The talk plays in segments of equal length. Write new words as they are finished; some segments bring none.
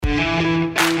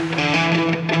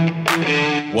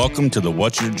Welcome to the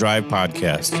What's Your Drive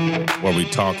podcast, where we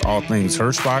talk all things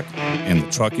Hirschbach and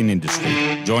the trucking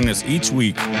industry. Join us each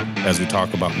week as we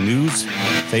talk about news,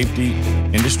 safety,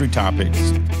 industry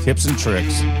topics, tips and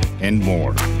tricks, and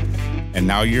more. And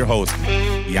now your host,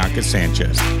 Bianca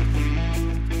Sanchez.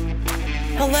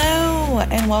 Hello,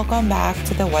 and welcome back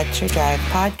to the What's Your Drive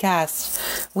podcast.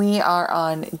 We are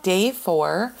on day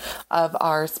 4 of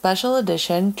our special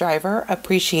edition Driver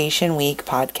Appreciation Week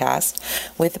podcast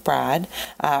with Brad,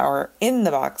 or in the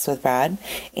box with Brad.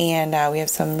 And we have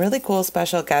some really cool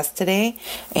special guests today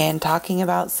and talking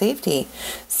about safety.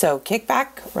 So kick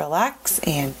back, relax,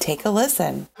 and take a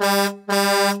listen.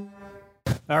 All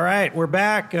right, we're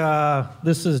back.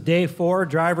 This is day 4,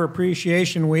 Driver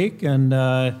Appreciation Week, and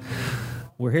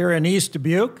we're here in East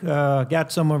Dubuque.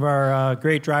 Got some of our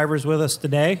great drivers with us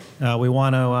today. We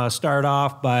want to start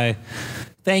off by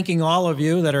thanking all of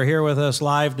you that are here with us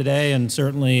live today, and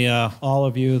certainly all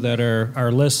of you that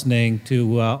are listening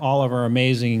to all of our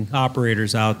amazing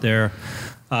operators out there.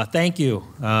 Thank you.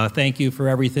 Thank you for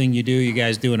everything you do. You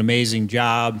guys do an amazing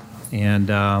job. And,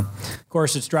 of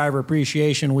course, it's Driver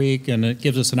Appreciation Week, and it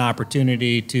gives us an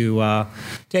opportunity to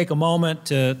take a moment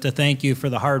to thank you for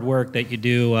the hard work that you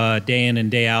do day in and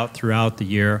day out throughout the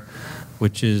year,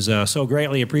 which is so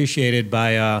greatly appreciated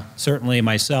by certainly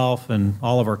myself and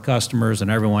all of our customers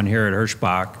and everyone here at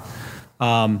Hirschbach.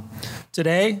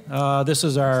 Today, this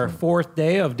is our 4th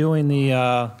day of doing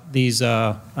these,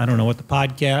 I don't know what the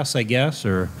podcasts, I guess,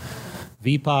 or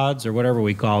V-Pods or whatever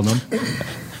we call them.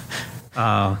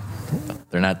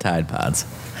 They're not Tide Pods.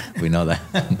 We know that.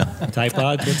 No. Tide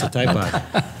Pods? What's a Tide Pod?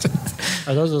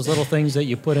 Are those little things that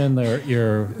you put in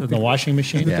the washing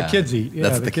machine? Yeah. The kids eat. Yeah,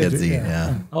 That's the kids eat,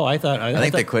 yeah. Oh, I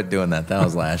think they quit doing that. That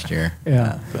was last year.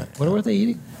 Yeah. But What were they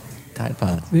eating? Tide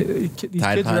Pods. These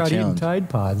Tide kids Pod are out eating challenge. Tide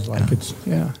Pods like it's,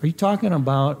 yeah. Are you talking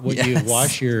about what you Yes.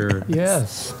 wash your...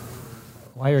 Yes.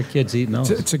 Why are kids eating those?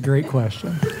 It's a great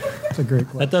question. It's a great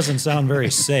question. That doesn't sound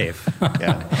very safe.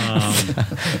 Yeah.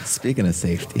 Speaking of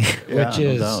safety.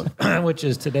 Which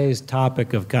is today's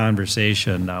topic of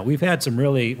conversation.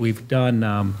 We've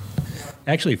done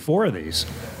actually 4 of these.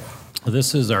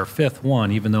 This is our 5th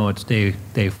one, even though it's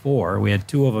day 4. We had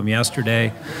 2 of them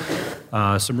yesterday.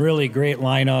 Some really great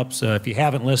lineups. If you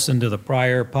haven't listened to the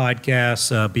prior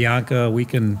podcasts, Bianca,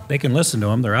 they can listen to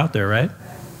them. They're out there, right?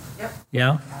 Yep.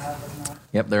 Yeah.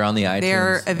 Yep, they're on the iTunes.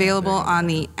 They're available on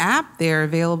the app. They're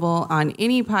available on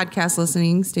any podcast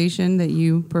listening station that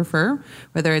you prefer,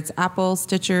 whether it's Apple,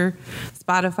 Stitcher,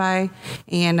 Spotify,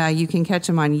 and you can catch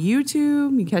them on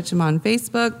YouTube. You can catch them on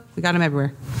Facebook. We got them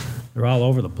everywhere. They're all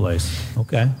over the place.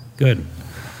 Okay, good.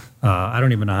 I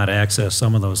don't even know how to access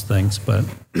some of those things, but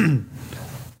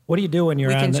what do you do when you're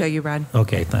We on can show you, Brad.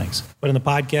 Okay, thanks. But in the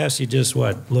podcast, you just,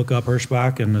 look up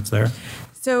Hirschbach and it's there?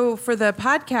 So for the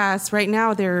podcast, right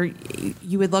now,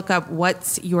 you would look up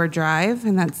What's Your Drive,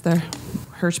 and that's the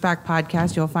Hirschbach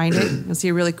podcast. You'll find it. You'll see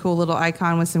a really cool little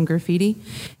icon with some graffiti.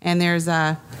 And there's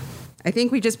I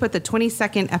think we just put the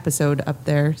 22nd episode up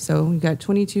there. So we've got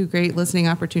 22 great listening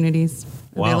opportunities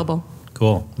available. Wow.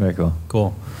 Cool. Very cool.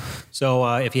 Cool. So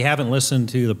if you haven't listened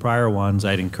to the prior ones,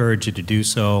 I'd encourage you to do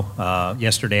so.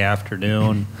 Yesterday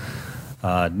afternoon,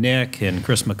 Nick and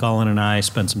Chris McCullen and I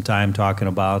spent some time talking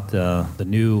about the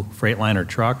new Freightliner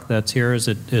truck that's here.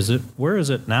 Where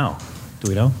is it now? Do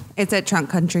we know? It's at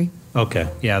Trunk Country. Okay.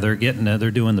 Yeah, they're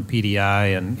doing the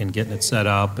PDI and getting it set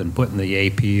up and putting the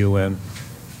APU in.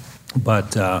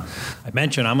 But I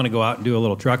mentioned I'm going to go out and do a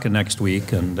little trucking next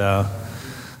week, and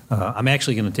I'm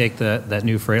actually going to take that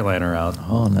new Freightliner out.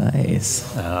 Oh,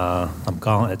 nice. I'm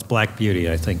calling it's Black Beauty,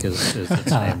 I think is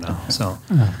its name now. So,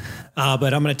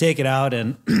 but I'm going to take it out,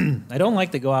 and I don't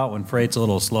like to go out when freight's a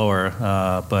little slower.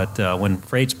 But when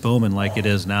freight's booming like it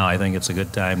is now, I think it's a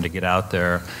good time to get out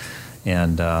there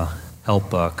and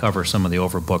help cover some of the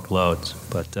overbooked loads.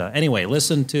 But anyway,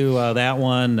 listen to that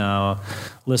one.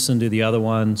 Listen to the other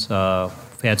ones.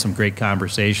 We've had some great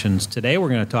conversations. Today we're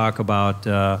going to talk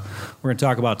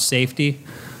about safety.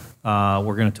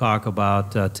 We're going to talk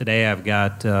about today. I've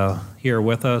got here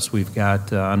with us. We've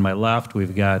got on my left.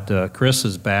 We've got Chris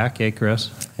is back. Hey, Chris.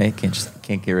 Hey,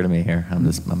 can't get rid of me here.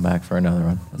 I'm back for another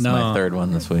one. That's my 3rd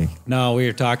one this week. No, we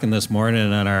were talking this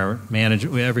morning on our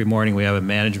every morning we have a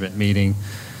management meeting,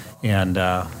 and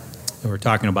we're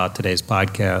talking about today's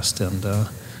podcast. And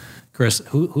Chris,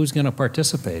 who's going to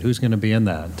participate? Who's going to be in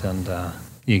that? And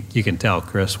you can tell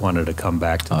Chris wanted to come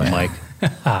back to the mic.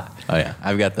 Oh yeah,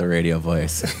 I've got the radio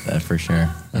voice, that for sure.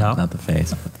 Yeah. Not the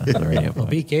face, but the radio Well,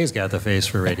 voice. BK's got the face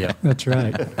for radio. That's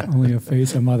right. Only a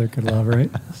face a mother could love,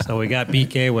 right? So we got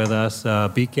BK with us.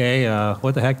 BK,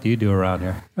 what the heck do you do around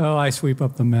here? Oh, I sweep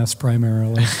up the mess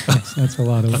primarily. That's a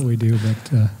lot of what we do.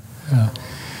 But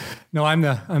no, I'm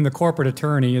the corporate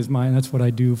attorney. That's what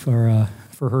I do for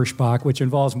Hirschbach, which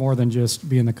involves more than just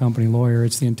being the company lawyer.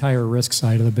 It's the entire risk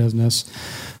side of the business.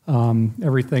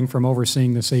 Everything from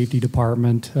overseeing the safety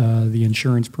department, the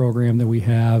insurance program that we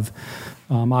have,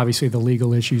 obviously the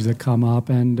legal issues that come up,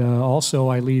 and also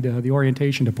I lead the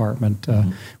orientation department,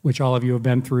 which all of you have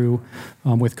been through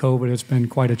with COVID. It's been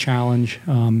quite a challenge.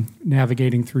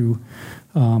 Navigating through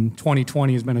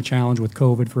 2020 has been a challenge with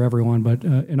COVID for everyone, but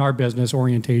in our business,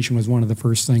 orientation was one of the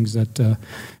first things that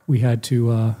we had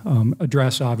to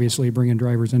address, obviously, bringing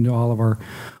drivers into all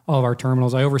of our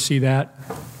terminals. I oversee that.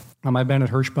 I've been at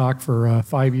Hirschbach for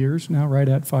 5 years now, right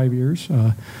at 5 years.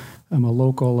 I'm a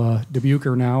local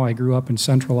Dubuquer now. I grew up in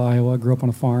central Iowa, grew up on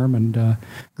a farm, and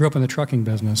grew up in the trucking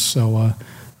business. So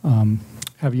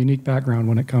have a unique background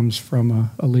when it comes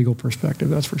from a legal perspective,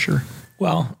 that's for sure.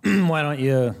 Well,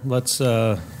 let's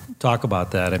talk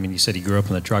about that. I mean, you said you grew up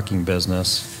in the trucking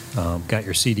business, got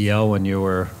your CDL when you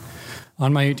were...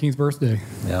 On my 18th birthday.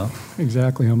 Yeah.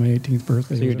 Exactly, on my 18th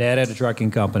birthday. So your dad had a trucking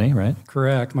company, right?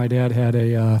 Correct. My dad had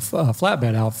a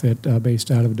flatbed outfit based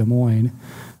out of Des Moines.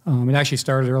 It actually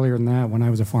started earlier than that. When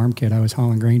I was a farm kid, I was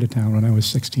hauling grain to town when I was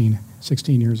 16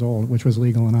 years old, which was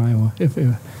legal in Iowa. If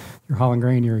you're hauling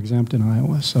grain, you're exempt in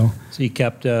Iowa. So you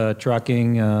kept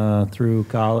trucking through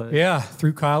college? Yeah,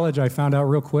 through college, I found out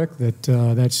real quick that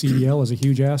that CDL is a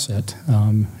huge asset.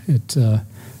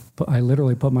 I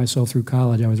literally put myself through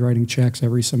college. I was writing checks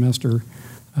every semester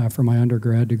for my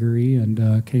undergrad degree,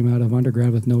 and came out of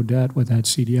undergrad with no debt with that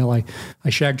CDL. I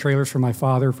shagged trailers for my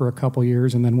father for a couple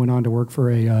years, and then went on to work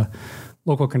for a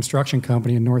local construction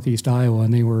company in northeast Iowa,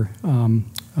 and they were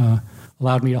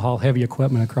allowed me to haul heavy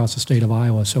equipment across the state of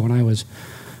Iowa. So when I was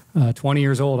 20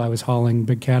 years old, I was hauling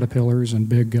big Caterpillars and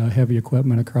big heavy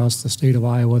equipment across the state of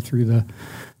Iowa through the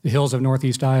hills of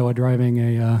northeast Iowa, driving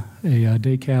a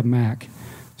day cab Mack.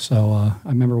 So I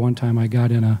remember one time I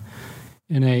got in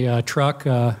a truck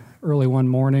early one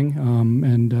morning,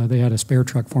 and they had a spare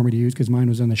truck for me to use because mine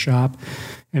was in the shop,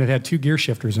 and it had 2 gear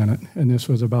shifters in it. And this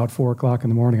was about 4 o'clock in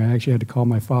the morning. I actually had to call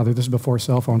my father. This is before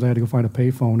cell phones. I had to go find a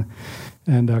payphone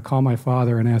and call my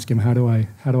father and ask him how do I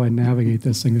navigate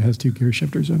this thing that has 2 gear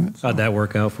shifters in it. So, how'd that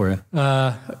work out for you?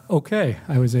 Okay,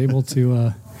 I was able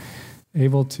to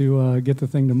get the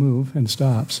thing to move and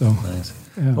stop. So. Nice.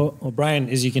 Yeah. Well, Brian,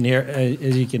 as you can hear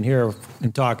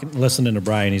and listening to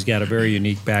Brian, he's got a very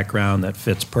unique background that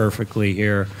fits perfectly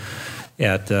here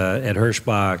at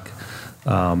Hirschbach.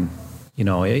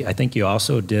 I think you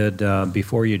also did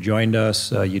before you joined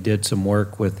us. You did some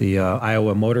work with the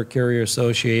Iowa Motor Carrier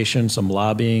Association, some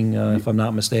lobbying, if I'm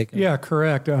not mistaken. Yeah,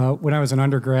 correct. When I was an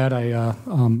undergrad, I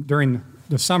during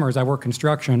the summers I worked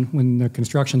construction. When the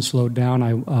construction slowed down,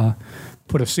 I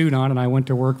put a suit on and I went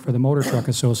to work for the Motor Truck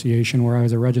Association, where I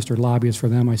was a registered lobbyist for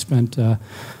them. I spent a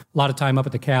lot of time up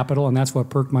at the Capitol, and that's what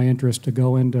perked my interest to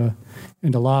go into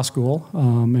law school,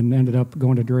 and ended up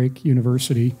going to Drake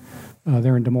University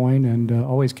there in Des Moines, and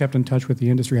always kept in touch with the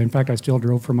industry. In fact, I still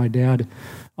drove for my dad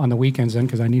on the weekends then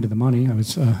because I needed the money. I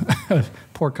was a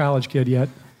poor college kid yet.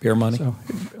 Beer money? So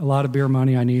a lot of beer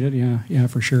money I needed, yeah,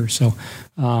 for sure. So,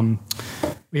 and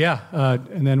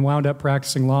then wound up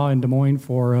practicing law in Des Moines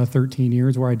for 13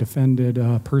 years, where I defended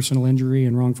personal injury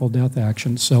and wrongful death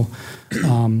actions. So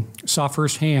saw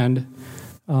firsthand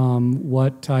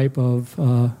what type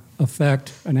of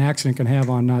effect an accident can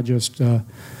have on not just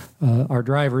our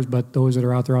drivers, but those that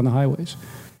are out there on the highways.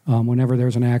 Whenever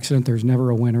there's an accident, there's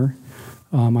never a winner.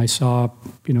 I saw,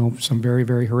 some very,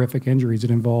 very horrific injuries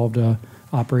that involved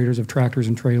operators of tractors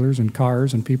and trailers and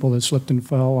cars and people that slipped and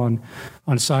fell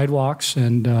on sidewalks,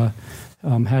 and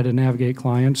had to navigate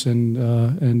clients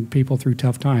and people through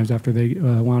tough times after they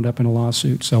wound up in a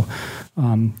lawsuit. So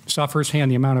saw firsthand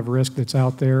the amount of risk that's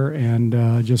out there,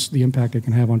 and just the impact it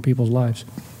can have on people's lives.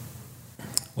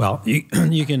 Well,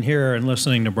 you can hear in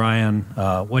listening to Brian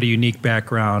what a unique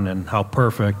background and how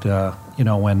perfect,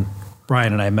 when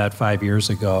Brian and I met 5 years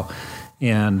ago,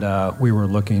 and we were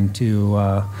looking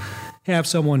to have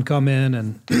someone come in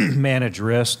and manage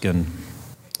risk, and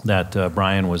that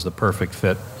Brian was the perfect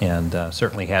fit, and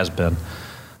certainly has been.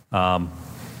 So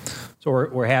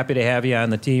we're happy to have you on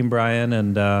the team, Brian,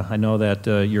 and I know that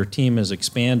your team has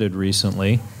expanded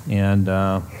recently, and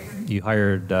you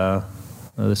hired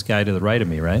this guy to the right of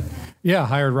me, right? Yeah, I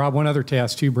hired Rob. One other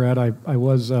task too, Brad. I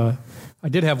was I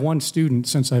did have one student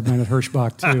since I've been at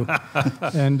Hirschbach too,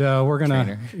 and we're gonna.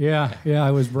 Trainer. Yeah.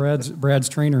 I was Brad's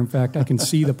trainer. In fact, I can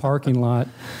see the parking lot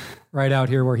right out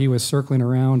here where he was circling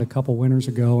around a couple winters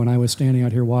ago, and I was standing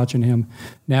out here watching him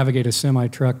navigate a semi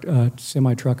truck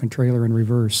and trailer in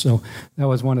reverse. So that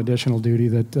was one additional duty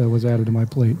that was added to my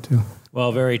plate too.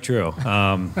 Well, very true.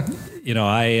 As you know,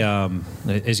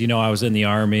 I was in the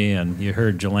Army, and you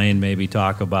heard Jelaine maybe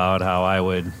talk about how I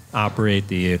would operate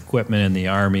the equipment in the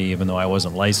Army, even though I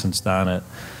wasn't licensed on it.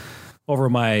 Over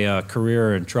my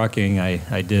career in trucking,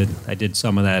 I did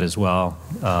some of that as well,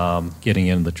 getting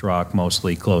in the truck,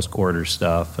 mostly close quarter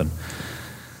stuff. And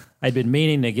I'd been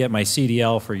meaning to get my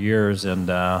CDL for years, and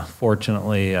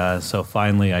fortunately, so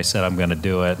finally I said I'm going to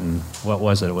do it. And what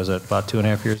was it? Was it about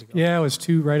 2.5 years ago? Yeah, it was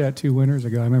right at 2 winters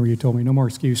ago. I remember you told me no more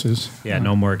excuses. Yeah,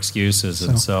 no more excuses.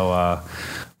 And so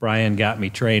Brian got me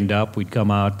trained up. We'd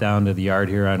come out down to the yard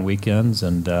here on weekends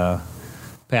and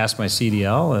passed my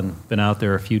CDL and been out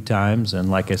there a few times.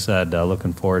 And like I said,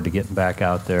 looking forward to getting back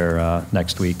out there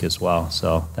next week as well.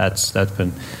 So that's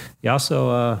been. He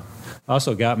also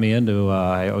got me into.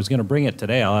 I was going to bring it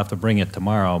today. I'll have to bring it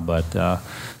tomorrow. But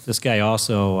this guy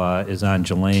also is on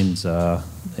Jelaine's,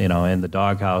 in the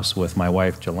doghouse with my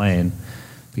wife Jelaine,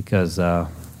 because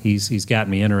he's got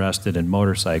me interested in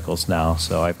motorcycles now.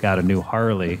 So I've got a new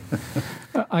Harley.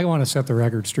 I want to set the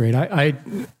record straight.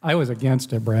 I was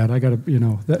against it, Brad. I got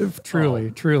to,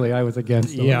 truly, I was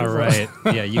against it. Yeah, right.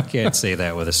 Yeah, you can't say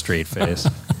that with a straight face.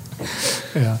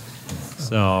 Yeah.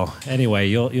 So anyway,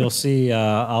 you'll see.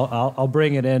 I'll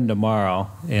bring it in tomorrow,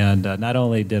 and not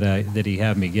only did he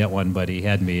have me get one, but he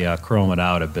had me chrome it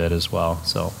out a bit as well.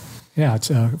 So yeah, it's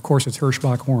of course it's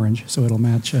Hirschbach orange, so it'll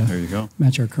match. There you go.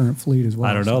 Match our current fleet as well.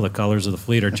 I don't know. The colors of the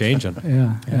fleet are changing.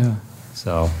 Yeah.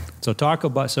 So talk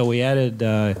about. So we added.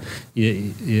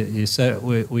 You said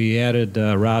we added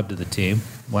Rob to the team.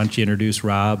 Why don't you introduce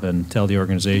Rob and tell the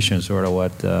organization sort of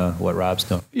what Rob's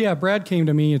doing? Yeah, Brad came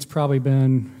to me. It's probably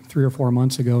been 3 or 4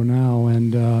 months ago now,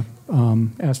 and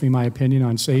asked me my opinion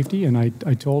on safety. And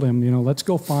I told him, let's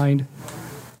go find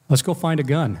a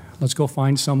gun. Let's go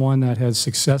find someone that has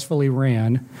successfully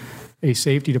ran a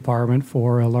safety department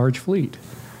for a large fleet.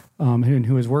 And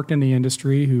who has worked in the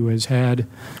industry, who has had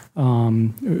a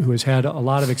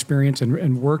lot of experience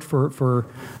and worked for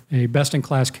a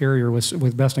best-in-class carrier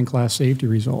with best-in-class safety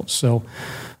results. So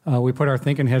we put our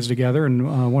thinking heads together,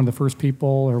 and one of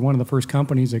the first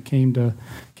companies that came to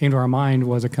our mind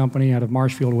was a company out of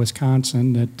Marshfield,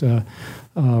 Wisconsin that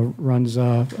runs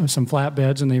some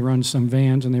flatbeds, and they run some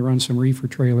vans, and they run some reefer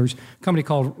trailers. A company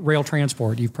called Rail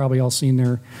Transport. You've probably all seen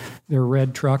their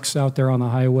red trucks out there on the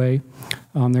highway.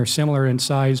 They're similar in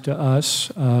size to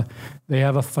us. They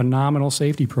have a phenomenal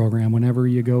safety program. Whenever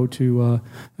you go to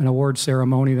an award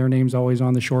ceremony, their name's always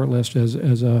on the short list as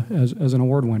an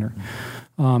award winner.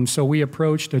 So we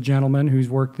approached a gentleman who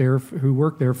worked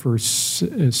there for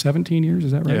 17 years.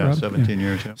 Is that right, Rob? 17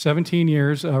 years. Yeah. 17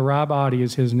 years. Rob Oddie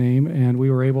is his name, and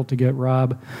we were able to get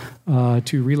Rob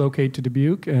to relocate to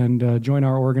Dubuque and join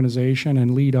our organization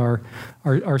and lead our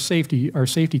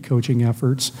safety coaching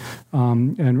efforts.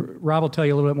 And Rob will tell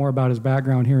you a little bit more about his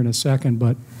background here in a second,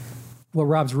 but what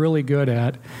Rob's really good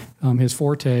at, his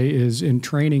forte, is in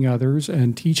training others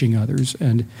and teaching others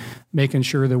and making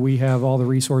sure that we have all the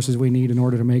resources we need in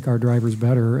order to make our drivers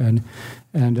better. And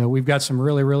we've got some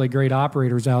really, really great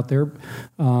operators out there,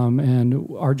 and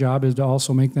our job is to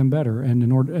also make them better. And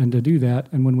to do that,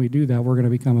 and when we do that, we're going to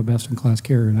become a best-in-class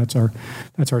carrier. And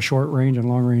that's our short-range and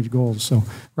long-range goals. So,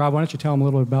 Rob, why don't you tell them a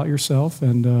little bit about yourself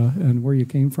and where you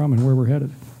came from and where we're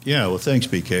headed? Yeah, well, thanks,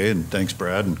 BK, and thanks,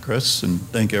 Brad and Chris, and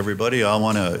thank everybody. I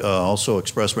want to also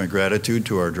express my gratitude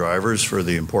to our drivers for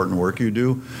the important work you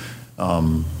do.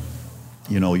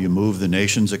 You move the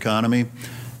nation's economy,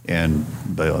 and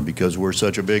because we're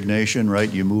such a big nation,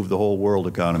 right, you move the whole world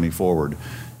economy forward.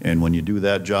 And when you do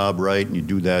that job right and you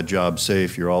do that job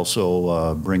safe, you're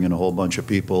also bringing a whole bunch of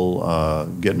people,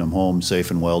 getting them home safe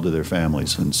and well to their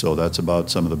families. And so that's about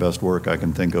some of the best work I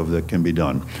can think of that can be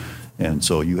done. And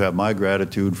so you have my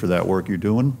gratitude for that work you're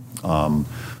doing. A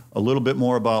little bit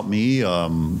more about me.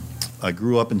 I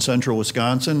grew up in central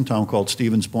Wisconsin, a town called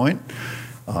Stevens Point.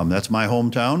 That's my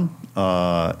hometown.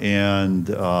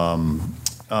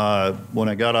 When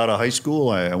I got out of high school,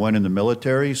 I went in the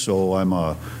military. So I'm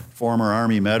a former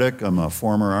Army medic. I'm a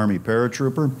former Army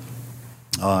paratrooper.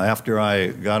 After I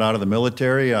got out of the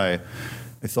military, I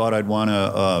thought I'd want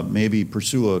to maybe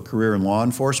pursue a career in law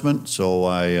enforcement, so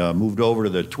I moved over to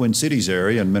the Twin Cities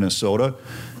area in Minnesota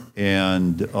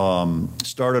and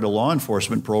started a law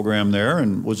enforcement program there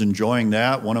and was enjoying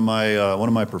that. One of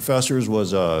my professors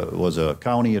was a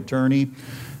county attorney,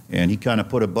 and he kind of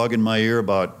put a bug in my ear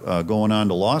about going on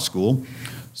to law school.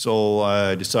 So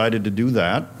I decided to do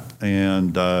that,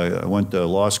 and I went to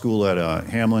law school at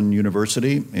Hamline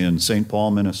University in St.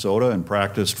 Paul, Minnesota, and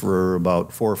practiced for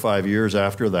about 4 or 5 years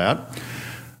after that.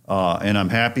 And I'm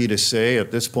happy to say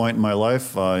at this point in my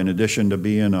life, in addition to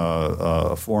being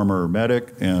a former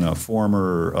medic and a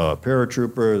former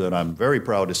paratrooper, that I'm very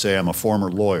proud to say I'm a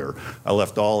former lawyer. I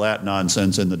left all that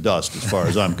nonsense in the dust as far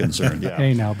as I'm concerned. Yeah.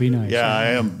 Hey, now, be nice. Yeah, I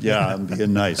am. Yeah, I'm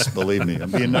being nice, believe me.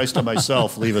 I'm being nice to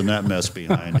myself, leaving that mess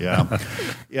behind. Yeah.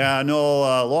 Yeah, no,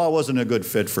 law wasn't a good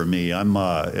fit for me. I'm,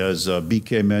 as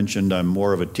BK mentioned, I'm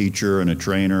more of a teacher and a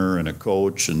trainer and a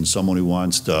coach and someone who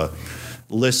wants to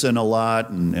listen a lot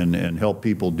and help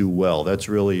people do well. That's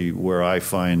really where I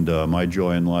find my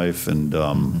joy in life, and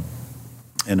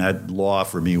that law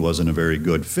for me wasn't a very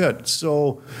good fit.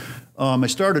 So I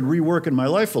started reworking my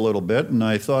life a little bit, and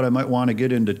I thought I might want to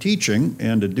get into teaching.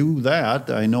 And to do that,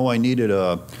 I knew I needed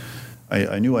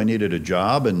a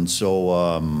job, and so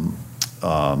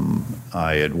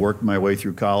I had worked my way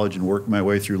through college and worked my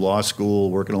way through law school,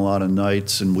 working a lot of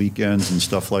nights and weekends and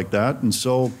stuff like that. And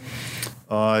so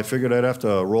I figured I'd have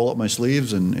to roll up my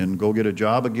sleeves and go get a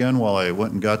job again while I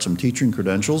went and got some teaching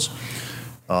credentials.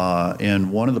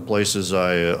 And one of the places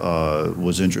I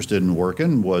was interested in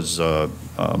working was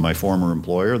my former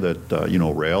employer,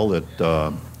 Rail, that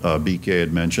BK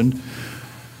had mentioned.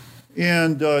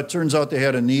 And it turns out they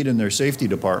had a need in their safety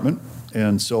department.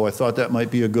 And so I thought that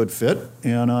might be a good fit,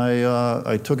 and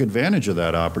I took advantage of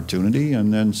that opportunity.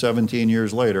 And then 17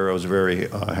 years later, I was very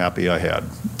happy I had.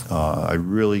 I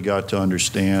really got to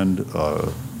understand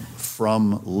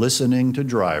from listening to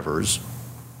drivers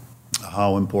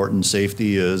how important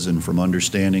safety is, and from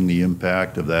understanding the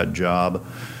impact of that job.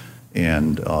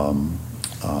 And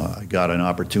I got an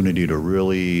opportunity to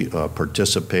really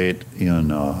participate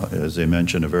in, as they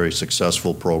mentioned, a very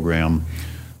successful program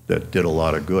that did a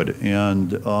lot of good.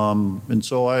 And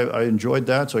so I enjoyed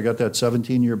that. So I got that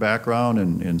 17-year background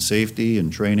in safety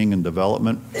and training and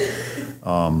development.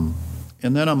 And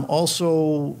then I'm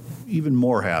also even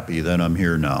more happy that I'm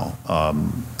here now.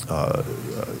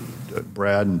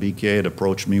 Brad and BK had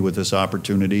approached me with this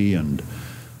opportunity, and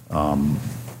I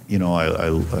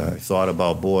thought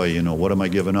about, what am I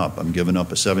giving up? I'm giving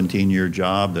up a 17-year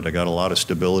job that I got a lot of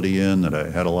stability in, that I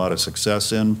had a lot of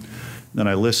success in. Then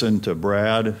I listened to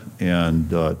Brad and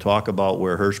talk about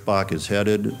where Hirschbach is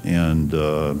headed, and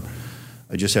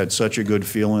I just had such a good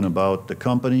feeling about the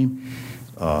company,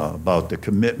 about the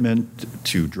commitment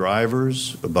to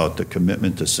drivers, about the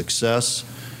commitment to success,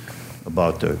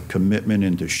 about the commitment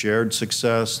into shared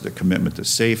success, the commitment to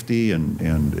safety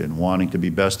and wanting to be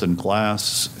best in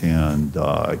class. And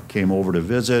I came over to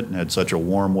visit and had such a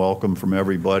warm welcome from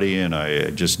everybody, and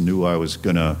I just knew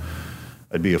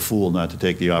I'd be a fool not to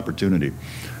take the opportunity.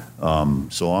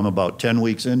 So I'm about 10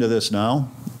 weeks into this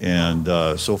now, and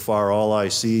so far all I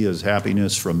see is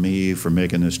happiness from me for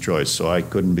making this choice. So I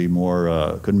couldn't be more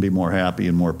happy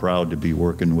and more proud to be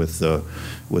working with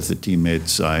the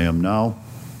teammates I am now.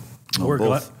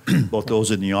 Both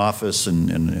those in the office and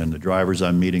the drivers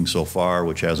I'm meeting so far,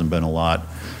 which hasn't been a lot.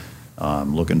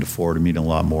 I'm looking forward to meeting a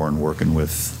lot more and working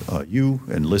with you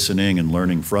and listening and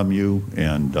learning from you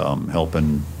and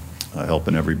helping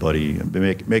everybody,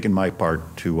 making my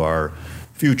part to our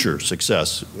future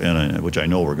success, and which I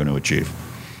know we're going to achieve.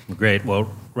 Great.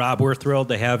 Well, Rob, we're thrilled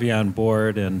to have you on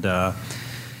board. And,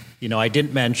 I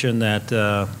didn't mention that,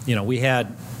 we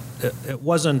had, it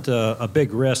wasn't a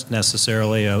big risk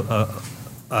necessarily,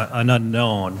 an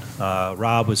unknown.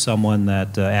 Rob was someone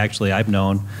that actually I've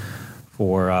known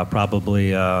for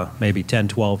probably maybe 10,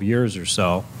 12 years or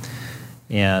so.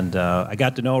 And I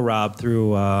got to know Rob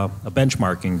through a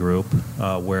benchmarking group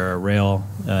where Rail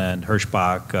and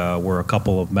Hirschbach were a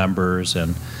couple of members,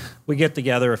 and we get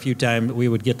together a few times. We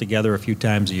would get together a few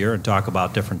times a year and talk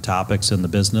about different topics in the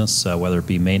business, whether it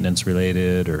be maintenance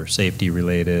related or safety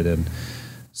related. And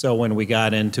so when we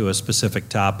got into a specific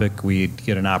topic, we'd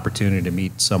get an opportunity to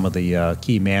meet some of the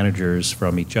key managers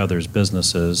from each other's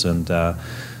businesses. And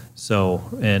so,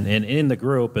 and in the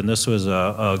group, and this was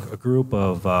a group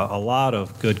of a lot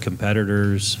of good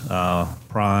competitors,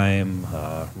 Prime,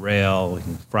 Rail,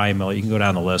 Frymil, you can go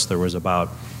down the list. There was about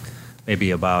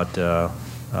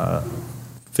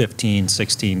 15,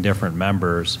 16 different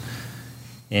members.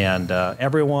 And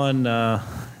everyone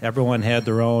had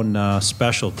their own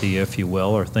specialty, if you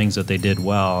will, or things that they did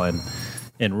well.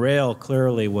 And Rail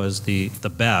clearly was the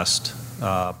best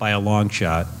by a long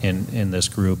shot in this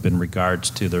group in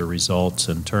regards to their results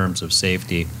in terms of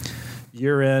safety,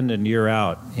 year in and year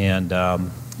out. And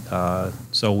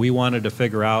So we wanted to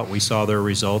figure out, we saw their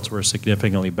results were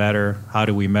significantly better. How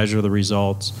do we measure the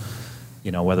results?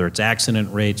 Whether it's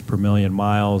accident rates per million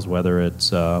miles, whether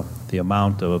it's the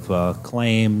amount of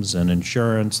claims and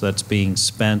insurance that's being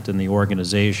spent in the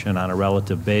organization on a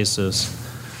relative basis,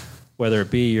 whether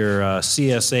it be your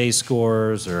CSA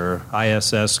scores or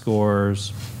ISS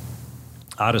scores,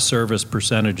 out-of-service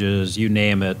percentages, you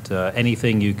name it,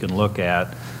 anything you can look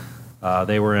at,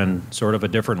 they were in sort of a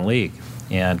different league.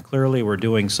 And clearly we're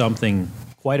doing something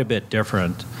quite a bit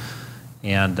different.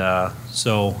 And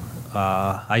so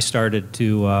I started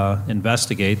to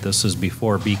investigate. This is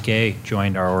before BK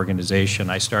joined our organization.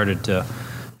 I started to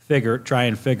try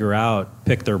and figure out,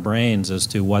 pick their brains as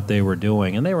to what they were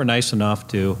doing. And they were nice enough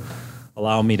to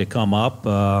allow me to come up,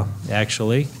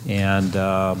 actually, and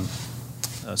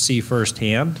see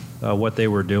firsthand what they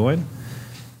were doing.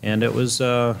 And it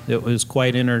was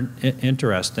quite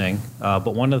interesting.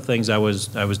 But one of the things I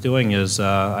was doing is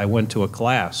I went to a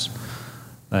class.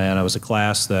 And it was a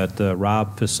class that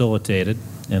Rob facilitated,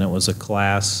 and it was a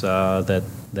class that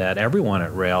everyone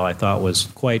at Rail I thought was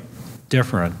quite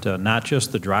different, not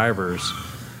just the drivers,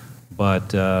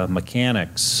 but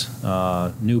mechanics,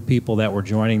 new people that were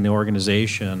joining the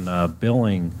organization,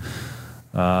 billing,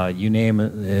 you name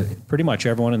it. Pretty much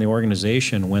everyone in the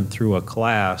organization went through a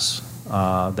class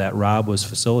that Rob was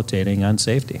facilitating on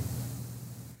safety,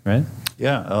 right?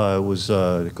 Yeah, it was.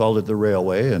 They called it the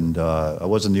Railway, and I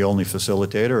wasn't the only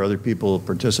facilitator. Other people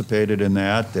participated in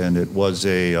that, and it was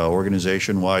a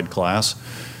organization-wide class.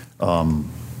 So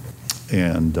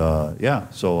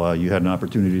you had an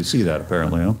opportunity to see that,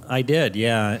 apparently, huh? I did,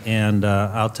 yeah. And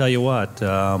I'll tell you what,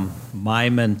 my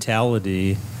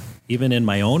mentality, even in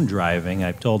my own driving,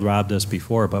 I've told Rob this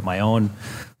before, but my own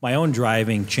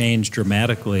driving changed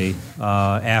dramatically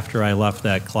after I left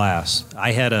that class.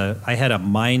 I had a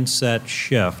mindset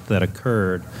shift that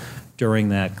occurred during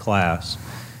that class,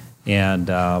 and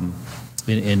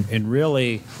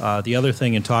really the other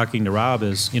thing in talking to Rob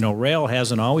is, Rail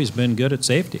hasn't always been good at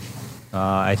safety.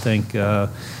 I think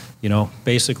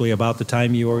basically about the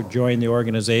time you joined the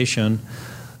organization.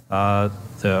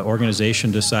 The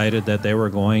organization decided that they were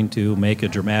going to make a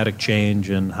dramatic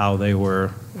change in how they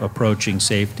were approaching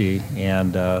safety,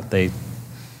 and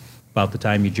about the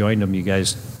time you joined them, you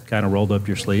guys kind of rolled up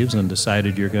your sleeves and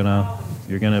decided you're gonna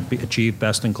achieve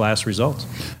best-in-class results.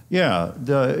 Yeah,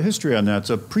 the history on that's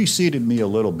preceded me a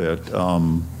little bit.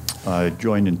 I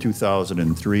joined in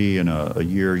 2003, and a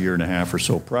year and a half or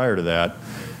so prior to that,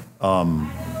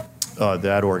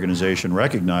 that organization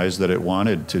recognized that it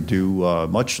wanted to do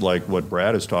much like what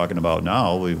Brad is talking about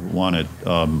now. We wanted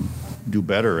do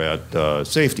better at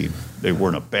safety. They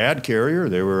weren't a bad carrier;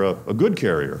 they were a good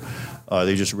carrier.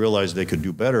 They just realized they could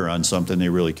do better on something they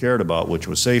really cared about, which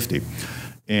was safety.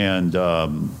 And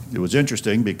it was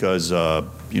interesting because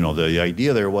the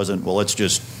idea there wasn't, well, let's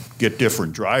just get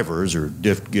different drivers or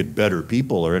get better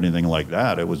people or anything like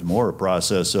that. It was more a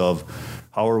process of,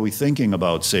 how are we thinking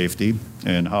about safety,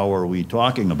 and how are we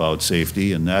talking about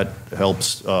safety, and that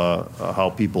helps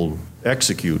how people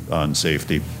execute on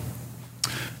safety.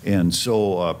 And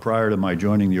so prior to my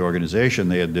joining the organization,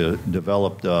 they had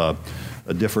developed a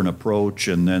different approach,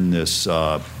 and then this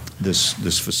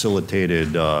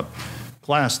facilitated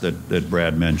class that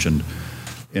Brad mentioned.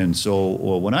 And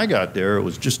so when I got there, it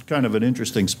was just kind of an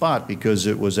interesting spot because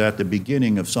it was at the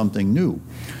beginning of something new.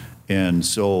 And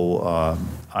so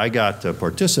I got to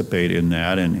participate in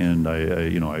that, and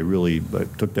I really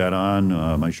took that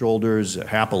on my shoulders,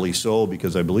 happily so,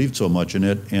 because I believed so much in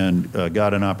it, and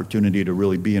got an opportunity to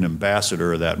really be an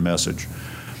ambassador of that message.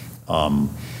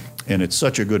 And it's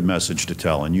such a good message to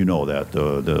tell, and you know that,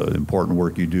 the important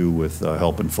work you do with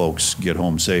helping folks get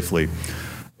home safely.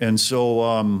 And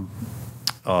so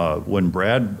when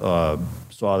Brad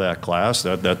saw that class,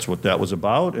 that's what that was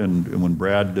about. And when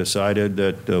Brad decided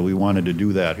that we wanted to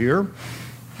do that here,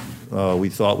 we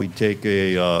thought we'd take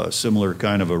a similar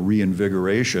kind of a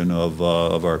reinvigoration of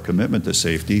our commitment to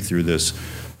safety through this,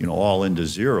 all into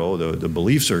zero. The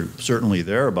beliefs are certainly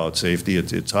there about safety.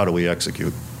 It's how do we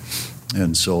execute?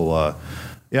 And so,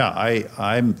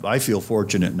 I feel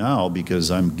fortunate now because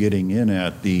I'm getting in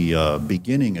at the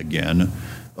beginning again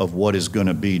of what is going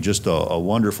to be just a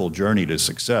wonderful journey to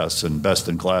success and best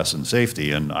in class in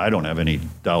safety. And I don't have any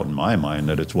doubt in my mind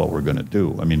that it's what we're going to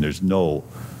do. I mean, there's no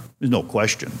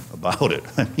question about it.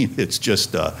 I mean, it's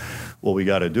just what we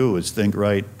got to do is think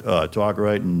right, talk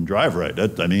right, and drive right.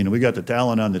 We got the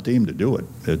talent on the team to do it.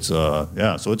 It's so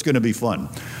it's going to be fun.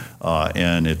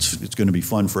 And it's going to be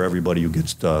fun for everybody who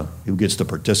gets to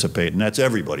participate, and that's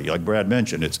everybody. Like Brad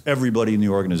mentioned, it's everybody in the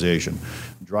organization.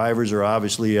 Drivers are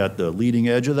obviously at the leading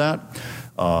edge of that,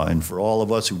 And for all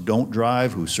of us who don't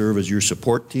drive, who serve as your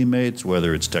support teammates,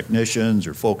 whether it's technicians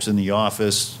or folks in the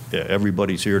office,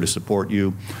 everybody's here to support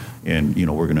you. And,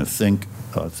 we're going to think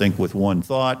with one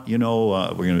thought, we're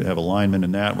going to have alignment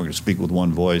in that. We're going to speak with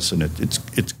one voice, and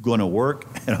it's going to work.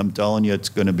 And I'm telling you, it's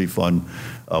going to be fun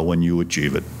when you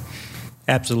achieve it.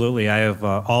 Absolutely. I have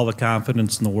all the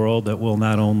confidence in the world that we'll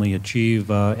not only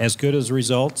achieve as good as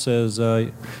results as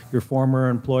your former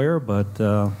employer, but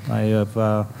I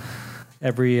have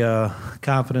every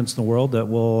confidence in the world that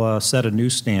we'll set a new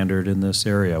standard in this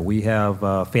area. We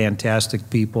have fantastic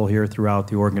people here throughout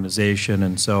the organization.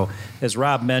 And so, as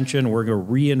Rob mentioned, we're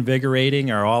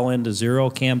reinvigorating our All Into Zero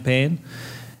campaign.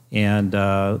 And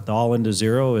the All Into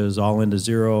Zero is All Into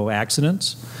Zero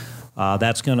accidents.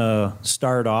 That's going to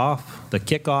start off, the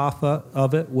kickoff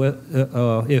of it, with,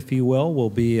 if you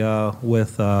will be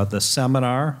with the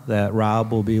seminar that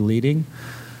Rob will be leading.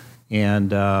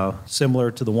 And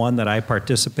similar to the one that I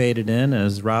participated in,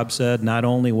 as Rob said, not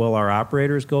only will our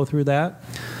operators go through that,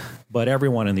 but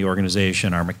everyone in the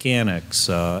organization, our mechanics,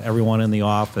 everyone in the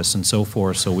office and so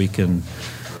forth, so we can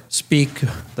speak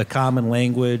the common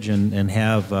language and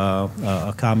have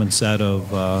a common set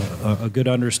of a good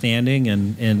understanding.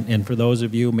 And for those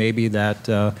of you maybe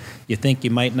that you think you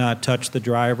might not touch the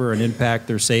driver and impact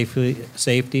their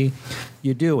safety,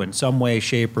 you do in some way,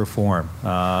 shape, or form.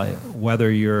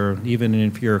 Whether even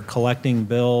if you're collecting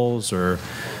bills or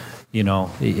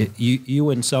you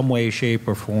in some way, shape,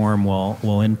 or form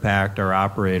will impact our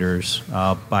operators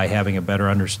by having a better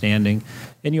understanding.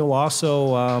 And you'll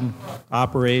also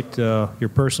operate your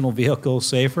personal vehicle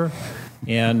safer,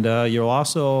 and you'll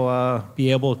also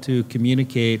be able to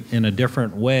communicate in a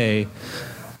different way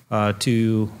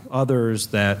to others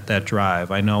that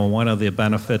drive. I know one of the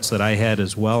benefits that I had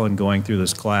as well in going through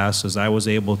this class is I was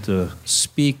able to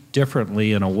speak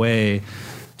differently in a way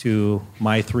to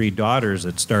my 3 daughters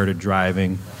that started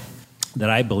driving that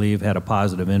I believe had a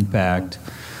positive impact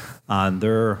on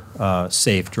their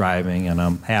safe driving. And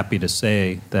I'm happy to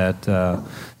say that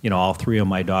all 3 of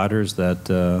my daughters that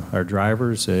are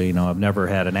drivers, have never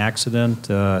had an accident,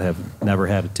 have never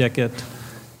had a ticket,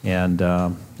 and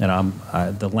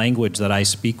the language that I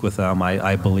speak with them,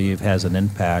 I believe, has an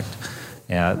impact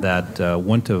that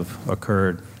wouldn't have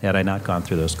occurred had I not gone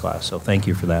through this class. So thank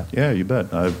you for that. Yeah, you bet.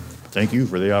 Thank you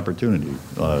for the opportunity,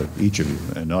 each of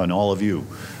you, and all of you.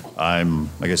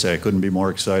 Like I say, I couldn't be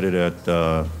more excited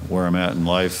at where I'm at in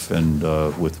life and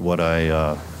with what I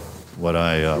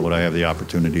have the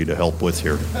opportunity to help with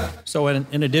here. So,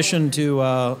 in addition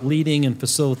to leading and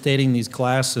facilitating these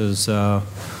classes,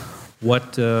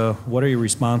 what are you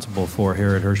responsible for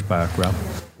here at Hirschbach, Rob?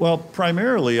 Well,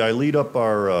 primarily I lead up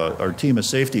our team of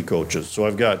safety coaches. So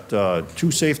I've got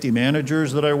 2 safety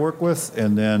managers that I work with,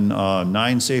 and then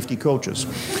 9 safety coaches.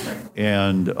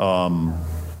 And some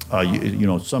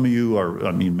of you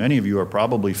are, many of you are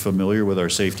probably familiar with our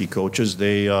safety coaches.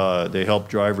 They help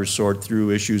drivers sort through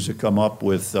issues that come up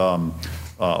with,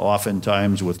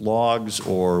 oftentimes with logs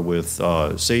or with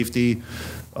safety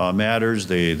matters.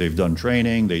 They've done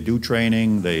training. They do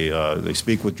training. They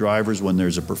speak with drivers when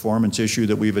there's a performance issue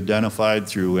that we've identified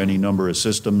through any number of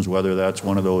systems, whether that's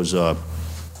one of those the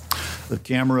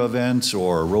camera events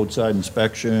or roadside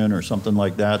inspection or something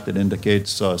like that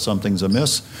indicates something's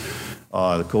amiss.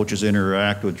 The coaches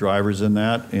interact with drivers in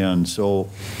that, and so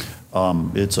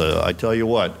I tell you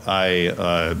what,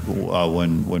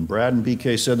 when Brad and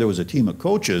BK said there was a team of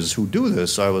coaches who do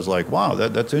this, I was like, wow,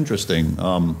 that's interesting.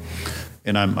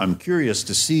 And I'm curious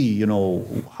to see,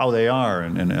 how they are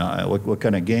and what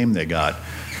kind of game they got.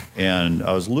 And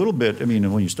I was a little bit,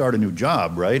 when you start a new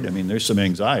job, right? There's some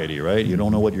anxiety, right? You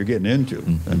don't know what you're getting into.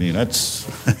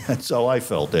 That's how I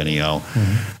felt anyhow.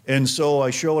 Mm-hmm. And so I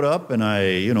showed up and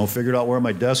I, figured out where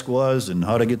my desk was and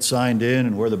how to get signed in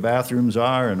and where the bathrooms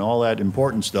are and all that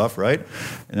important stuff, right?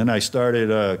 And then I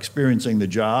started experiencing the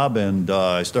job and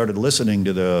I started listening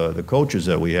to the coaches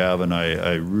that we have, and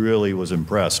I really was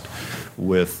impressed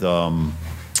with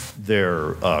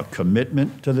their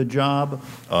commitment to the job,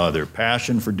 their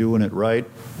passion for doing it right,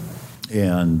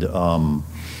 and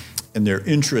their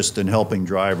interest in helping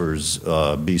drivers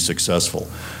be successful.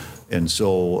 And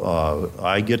so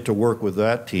I get to work with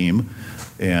that team,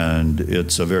 and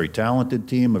it's a very talented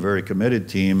team, a very committed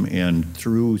team, and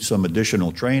through some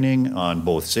additional training on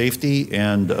both safety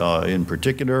and in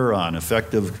particular on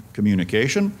effective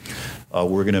communication,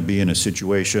 we're going to be in a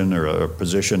situation or a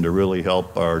position to really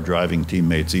help our driving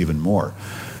teammates even more.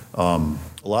 A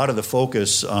lot of the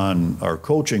focus on our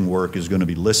coaching work is going to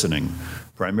be listening,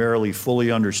 primarily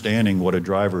fully understanding what a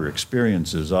driver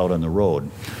experiences out on the road,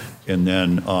 and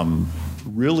then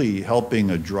really helping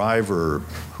a driver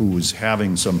who's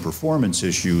having some performance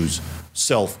issues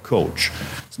self-coach.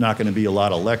 It's not going to be a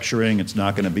lot of lecturing. It's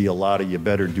not going to be a lot of you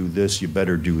better do this, you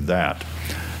better do that.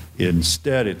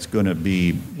 Instead, it's going to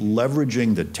be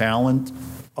leveraging the talent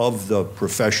of the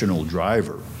professional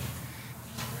driver,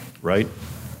 right,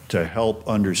 to help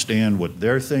understand what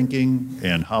they're thinking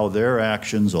and how their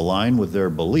actions align with their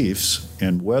beliefs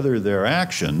and whether their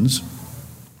actions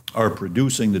are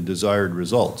producing the desired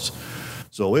results.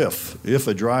 So if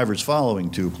a driver's following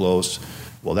too close,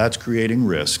 well, that's creating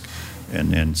risk,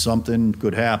 and something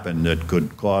could happen that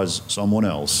could cause someone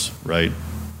else, right,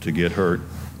 to get hurt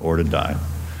or to die.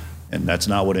 And that's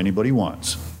not what anybody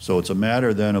wants. So it's a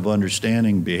matter then of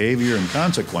understanding behavior and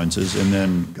consequences and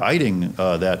then guiding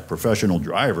that professional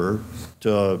driver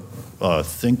to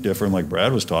think different, like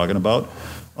Brad was talking about,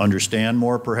 understand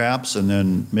more perhaps, and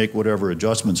then make whatever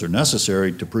adjustments are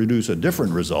necessary to produce a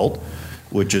different result,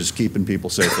 which is keeping people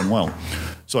safe and well.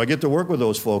 So I get to work with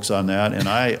those folks on that, and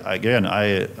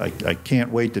I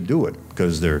can't wait to do it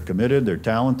because they're committed, they're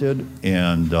talented,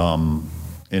 and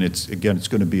it's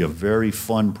going to be a very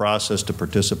fun process to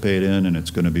participate in, and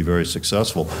it's going to be very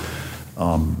successful.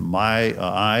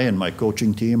 I and my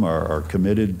coaching team are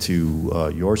committed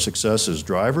to your success as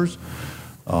drivers.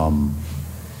 I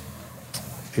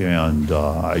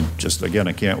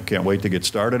can't wait to get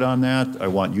started on that. I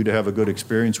want you to have a good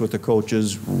experience with the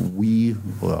coaches. We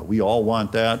all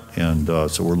want that, and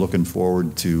so we're looking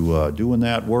forward to doing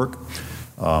that work.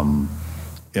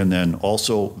 And then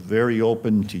also very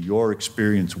open to your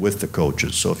experience with the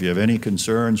coaches. So if you have any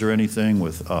concerns or anything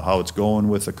with how it's going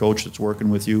with the coach that's working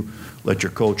with you, let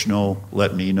your coach know,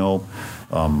 let me know.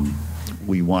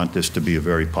 We want this to be a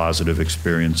very positive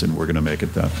experience, and we're going to make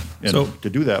it that. And so to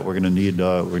do that, we're going to need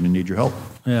your help.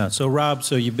 Yeah. So Rob,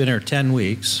 so you've been here 10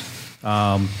 weeks.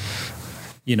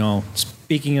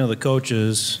 Speaking of the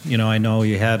coaches, I know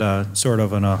you had a sort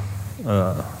of an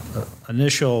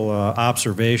initial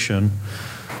observation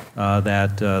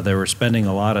that they were spending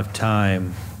a lot of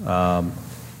time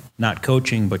not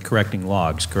coaching but correcting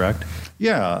logs, correct?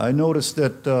 Yeah, I noticed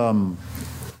that.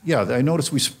 I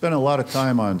noticed we spent a lot of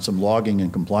time on some logging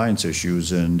and compliance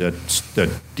issues, and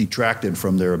that detracted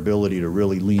from their ability to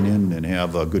really lean in and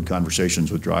have good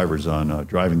conversations with drivers on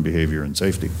driving behavior and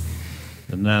safety.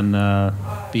 And then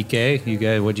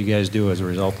BK, what'd you guys do as a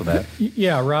result of that?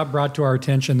 Yeah, Rob brought to our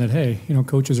attention that, hey,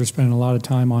 coaches are spending a lot of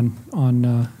time on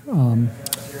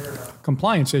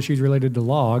compliance issues related to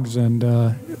logs, and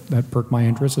that perked my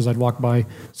interest. As I'd walk by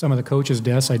some of the coaches'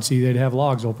 desks, I'd see they'd have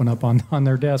logs open up on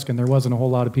their desk, and there wasn't a whole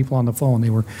lot of people on the phone. They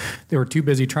were too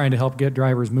busy trying to help get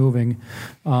drivers moving,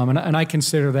 and I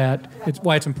consider that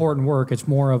it's important work. It's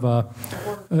more of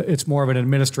an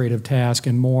administrative task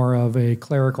and more of a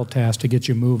clerical task to get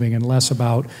you moving, and less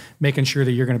about making sure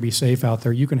that you're going to be safe out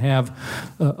there. You can have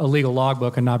a legal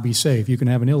logbook and not be safe. You can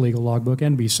have an illegal logbook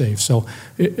and be safe. So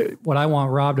what I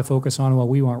want Rob to focus on, what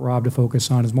we want Rob to focus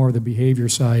on, is more of the behavior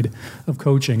side of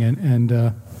coaching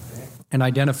and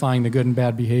identifying the good and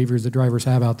bad behaviors that drivers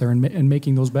have out there and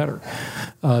making those better.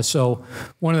 So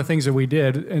one of the things that we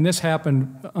did, and this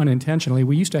happened unintentionally,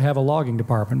 we used to have a logging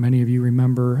department. Many of you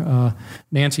remember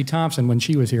Nancy Thompson when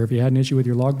she was here. If you had an issue with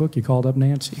your logbook, you called up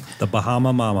Nancy. The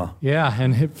Bahama Mama. Yeah,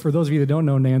 and for those of you that don't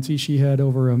know Nancy, she had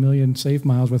over 1 million safe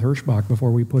miles with Hirschbach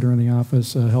before we put her in the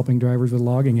office helping drivers with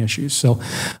logging issues. So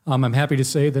I'm happy to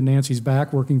say that Nancy's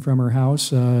back working from her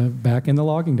house, back in the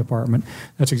logging department.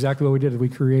 That's exactly what we did. We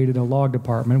created a log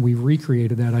department. We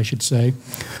recreated that, I should say.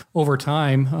 Over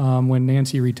time, when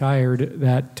Nancy retired,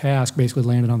 that task basically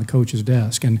landed on the coach's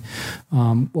desk. And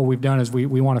what we've done is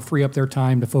we want to free up their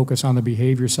time to focus on the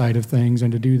behavior side of things.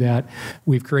 And to do that,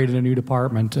 we've created a new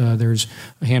department. There's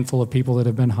a handful of people that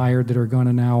have been hired that are going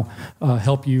to now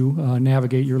help you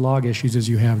navigate your log issues as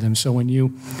you have them. So when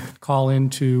you call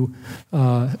into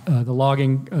the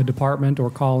logging department, or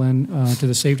call in to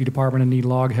the safety department and need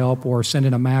log help, or send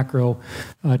in a macro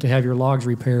to have your logs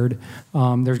repaired,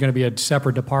 there's going to be a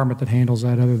separate department that handles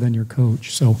that other than your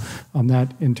coach. So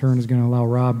that in turn is going to allow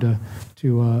Rob to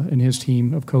and his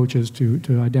team of coaches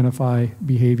to identify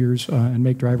behaviors and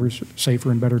make drivers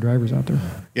safer and better drivers out there.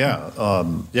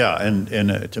 And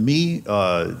to me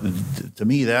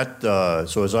that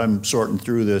so as I'm sorting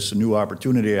through this new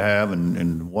opportunity I have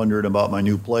and wondering about my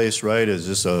new place, right? Is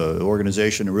this an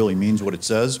organization that really means what it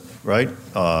says, right?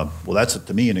 Well, that's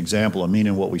to me an example of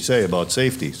meaning what we say about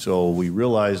safety. So we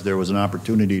realized there was an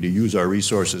opportunity to use our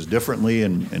resources differently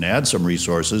and add some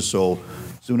resources. So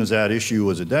as soon as that issue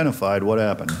was identified, what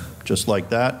happened? Just like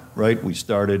that, right? We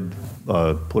started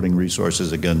putting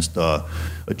resources against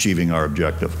achieving our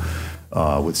objective.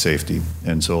 with safety.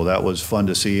 And so that was fun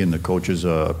to see, and the coaches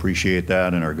appreciate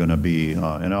that and are going to be,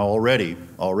 and already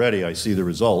I see the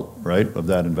result, right, of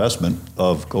that investment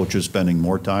of coaches spending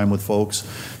more time with folks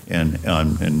and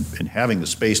having the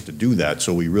space to do that,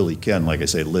 so we really can, like I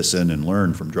say, listen and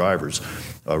learn from drivers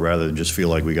rather than just feel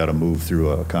like we got to move through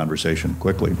a conversation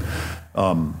quickly.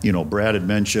 Brad had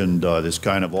mentioned this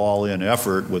kind of all-in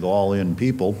effort with all-in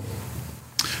people.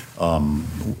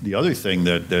 The other thing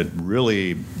that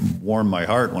really warmed my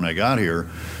heart when I got here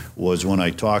was when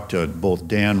I talked to both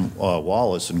Dan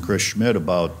Wallace and Chris Schmidt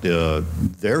about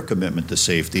their commitment to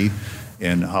safety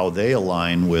and how they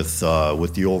align with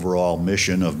the overall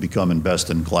mission of becoming best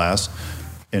in class.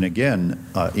 And again,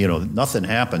 nothing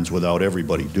happens without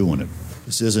everybody doing it.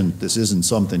 This isn't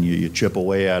something you chip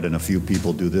away at and a few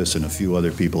people do this and a few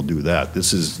other people do that.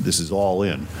 This is all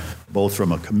in, both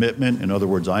from a commitment. In other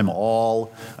words, I'm all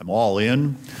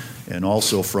in, and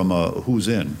also from a who's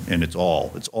in, and it's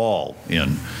all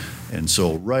in. And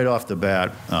so right off the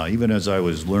bat, even as I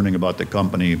was learning about the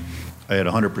company, I had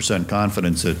 100%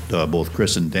 confidence that both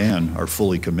Chris and Dan are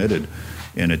fully committed.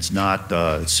 And it's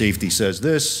not safety says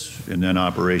this and then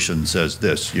operations says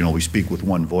this. We speak with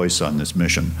one voice on this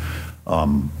mission.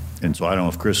 And so I don't know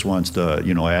if Chris wants to,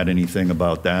 add anything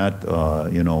about that,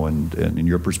 and in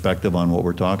your perspective on what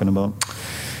we're talking about.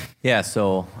 Yeah,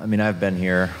 so, I've been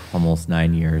here almost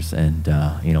 9 years, and,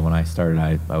 when I started,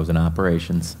 I was in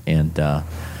operations, and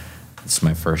this is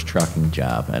my first trucking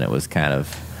job, and it was kind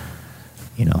of,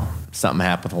 something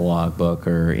happened with the logbook,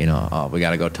 or, we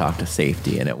got to go talk to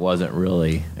safety, and it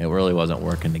really wasn't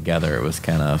working together. It was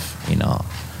kind of,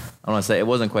 I don't want to say it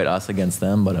wasn't quite us against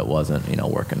them, but it wasn't,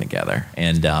 working together.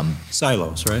 And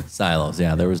silos, right? Silos,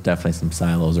 yeah. There was definitely some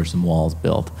silos or some walls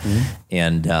built. Mm-hmm.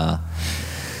 And,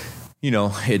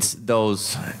 it's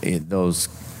those, it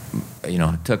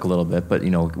took a little bit, but,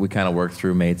 we kind of worked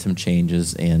through, made some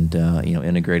changes, and,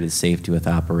 integrated safety with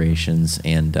operations,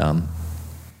 and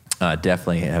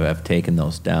definitely have taken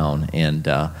those down. And,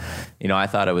 I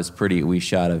thought it was pretty. We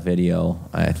shot a video.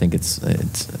 I think it's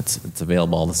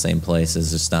available all the same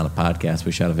places. It's not a podcast.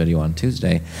 We shot a video on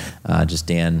Tuesday, just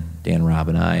Dan, Rob,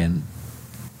 and I, and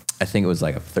I think it was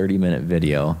like a 30-minute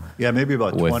video. Yeah, maybe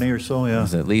about 20 or so. Yeah, it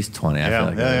was at least 20. I feel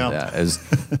like it was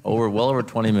well over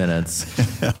 20 minutes,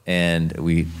 and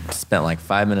we spent like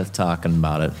 5 minutes talking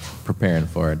about it, preparing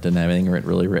for it. Didn't have anything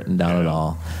really written down at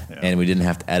all, and we didn't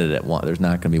have to edit it. There's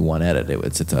not going to be one edit.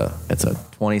 It's a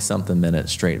 20-something minute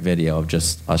straight video of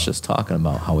just us talking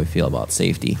about how we feel about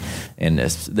safety, and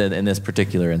in this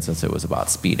particular instance, it was about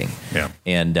speeding. Yeah,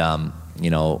 and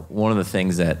one of the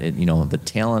things that the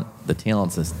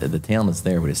talent is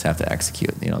there. We just have to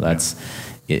execute. That's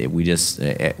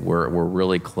it. We're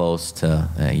really close to.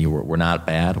 We're not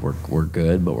bad. We're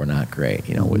good, but we're not great.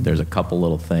 There's a couple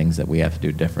little things that we have to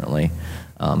do differently,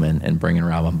 and bringing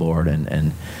Rob on board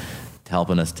and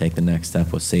helping us take the next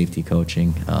step with safety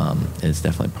coaching is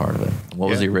definitely part of it. What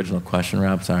was the original question,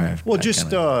 Rob? Sorry. Well, just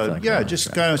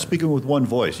kind of speaking with one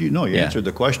voice. You answered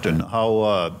the question.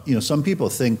 How some people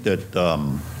think that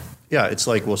it's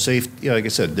like, well, safety. Like I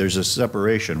said, there's a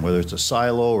separation, whether it's a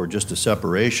silo or just a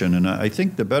separation. And I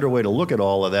think the better way to look at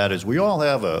all of that is we all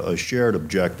have a shared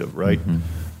objective, right?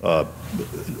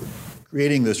 Mm-hmm.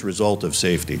 Creating this result of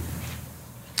safety.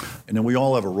 And then we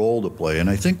all have a role to play. And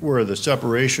I think where the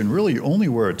separation, really only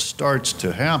where it starts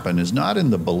to happen, is not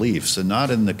in the beliefs and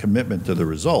not in the commitment to the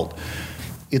result.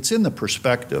 It's in the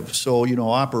perspective. So,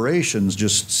 operations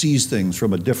just sees things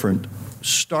from a different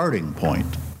starting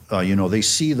point. They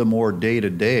see the more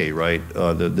day-to-day, right,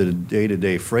 the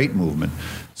day-to-day freight movement.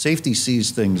 Safety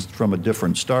sees things from a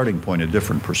different starting point, a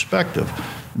different perspective.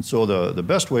 And so the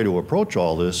best way to approach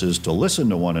all this is to listen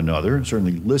to one another,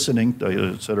 certainly listening,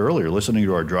 I said earlier, listening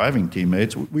to our driving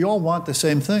teammates. We all want the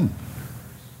same thing.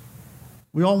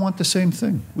 We all want the same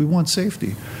thing. We want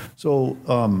safety. So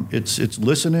it's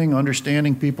listening,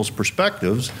 understanding people's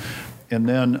perspectives, and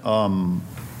then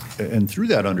and through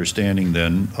that understanding,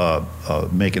 then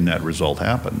making that result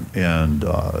happen. And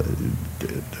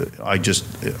I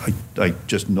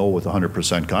just know with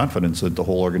 100% confidence that the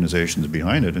whole organization is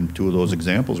behind it. And two of those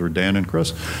examples were Dan and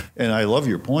Chris. And I love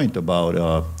your point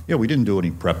about we didn't do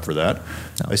any prep for that.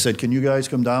 No. I said, can you guys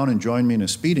come down and join me in a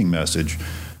speeding message?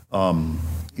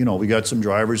 We got some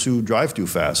drivers who drive too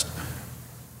fast,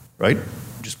 right?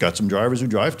 Just got some drivers who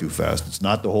drive too fast. It's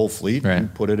not the whole fleet. Right. You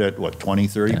put it at, 20,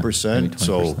 30%?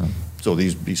 So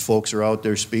these folks are out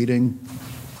there speeding.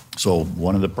 So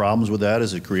one of the problems with that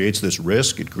is it creates this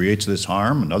risk. It creates this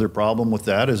harm. Another problem with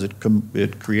that is it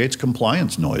creates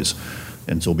compliance noise.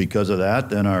 And so because of that,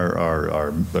 then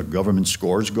our government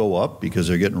scores go up because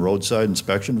they're getting roadside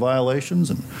inspection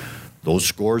violations. And Those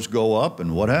scores go up,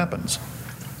 and what happens?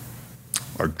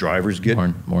 Our drivers get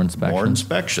more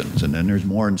inspections. And then there's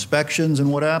more inspections,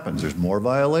 and what happens? There's more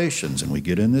violations, and we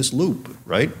get in this loop,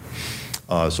 right?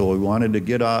 So we wanted to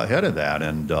get ahead of that,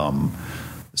 and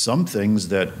some things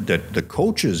that the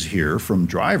coaches hear from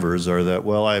drivers are that,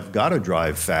 well, I've got to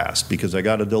drive fast because I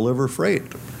got to deliver freight,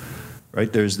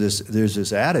 right? There's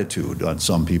this attitude on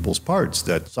some people's parts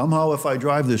that somehow if I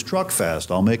drive this truck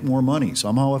fast, I'll make more money.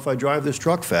 Somehow if I drive this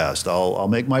truck fast, I'll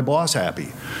make my boss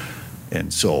happy.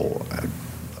 And so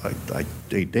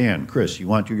hey, Dan, Chris, you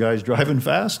want you guys driving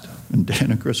fast? And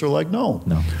Dan and Chris are like, no.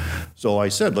 So I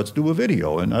said, let's do a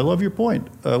video. And I love your point.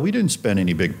 We didn't spend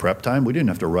any big prep time. We didn't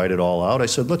have to write it all out. I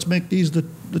said, let's make these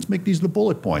the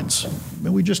bullet points.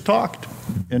 And we just talked.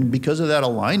 And because of that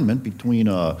alignment between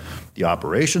the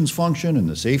operations function and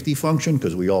the safety function,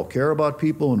 because we all care about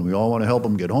people and we all want to help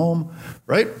them get home,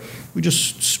 right? We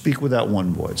just speak with that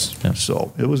one voice. Yeah.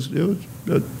 So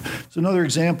it's another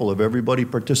example of everybody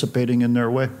participating in their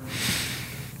way.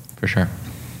 For sure.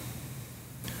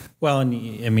 Well, and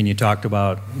I mean, you talked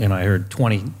about, I heard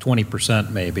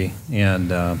 20% maybe,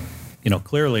 and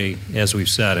clearly, as we've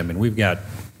said, I mean, we've got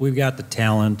the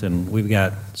talent, and we've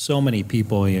got so many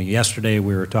people. Yesterday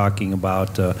we were talking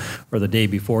about, or the day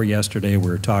before yesterday, we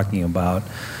were talking about,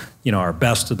 our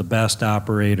best of the best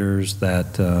operators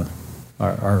that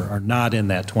are not in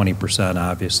that 20%,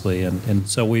 obviously, and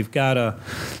so we've got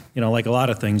like a lot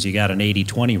of things, you got an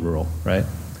 80-20 rule, right?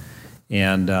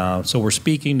 And so we're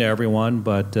speaking to everyone,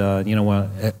 but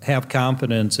have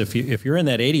confidence if you're in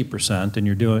that 80% and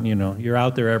you're doing, you're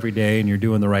out there every day and you're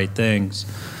doing the right things.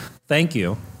 Thank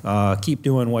you. Keep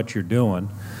doing what you're doing,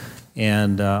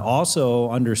 and also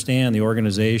understand the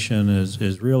organization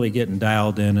is really getting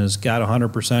dialed in. Has got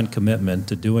 100% commitment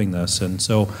to doing this, and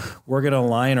so we're going to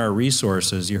align our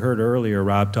resources. You heard earlier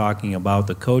Rob talking about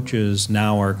the coaches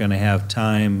now are going to have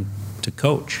time to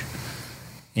coach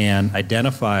and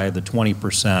identify the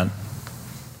 20%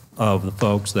 of the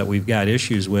folks that we've got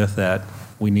issues with that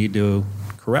we need to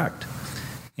correct.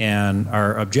 And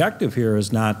our objective here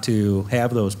is not to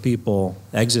have those people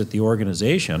exit the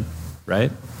organization, right?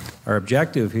 Our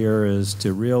objective here is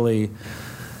to really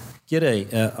get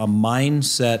a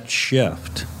mindset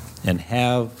shift and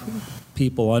have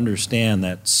people understand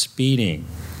that speeding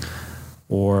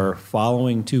or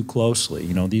following too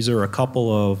closely, these are a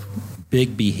couple of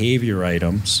big behavior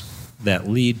items that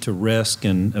lead to risk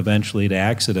and eventually to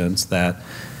accidents, that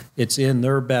it's in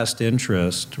their best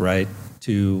interest, right,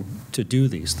 to do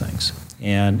these things.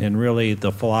 And really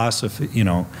the philosophy,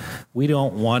 we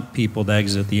don't want people to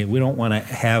exit we don't want to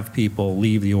have people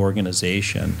leave the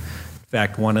organization. In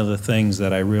fact, one of the things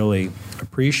that I really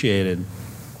appreciated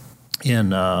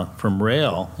from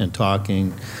Rail in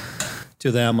talking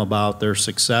to them about their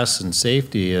success and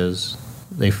safety is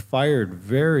they fired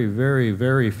very, very,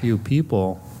 very few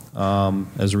people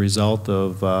as a result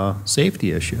of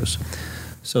safety issues.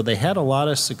 So they had a lot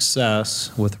of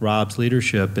success with Rob's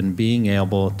leadership in being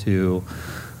able to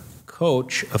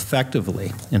coach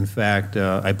effectively. In fact,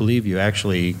 I believe you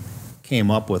actually came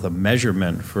up with a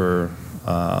measurement for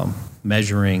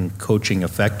measuring coaching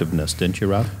effectiveness, didn't you,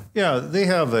 Rob? Yeah, they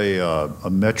have a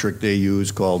metric they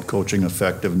use called coaching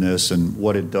effectiveness, and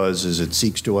what it does is it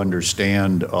seeks to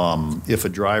understand if a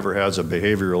driver has a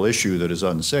behavioral issue that is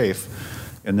unsafe,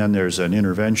 and then there's an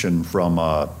intervention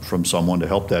from someone to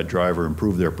help that driver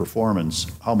improve their performance,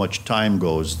 how much time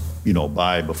goes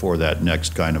by before that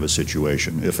next kind of a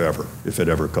situation, if it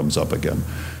ever comes up again.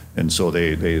 And so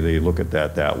they look at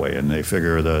that way, and they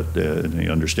figure that they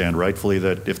understand rightfully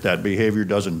that if that behavior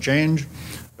doesn't change,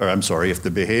 if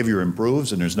the behavior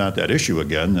improves and there's not that issue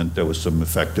again, then there was some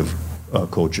effective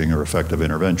coaching or effective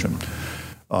intervention.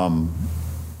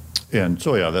 And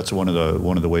so yeah, that's one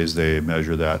of the ways they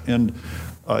measure that. And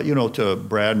to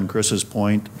Brad and Chris's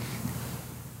point,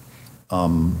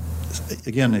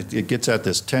 again, it gets at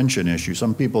this tension issue.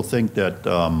 Some people think that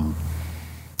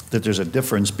there's a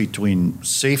difference between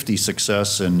safety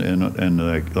success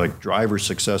and like driver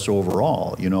success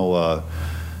overall.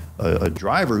 A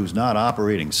driver who's not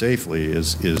operating safely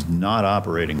is not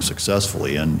operating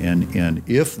successfully, and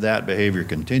if that behavior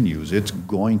continues, it's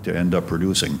going to end up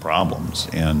producing problems.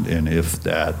 And if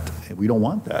that, we don't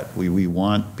want that. We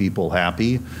want people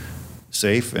happy,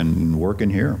 safe, and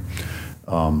working here.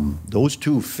 Those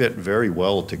two fit very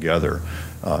well together.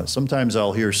 Sometimes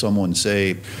I'll hear someone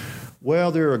say,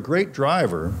 well, they're a great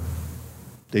driver,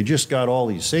 they just got all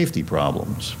these safety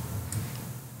problems.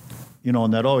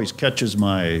 And that always catches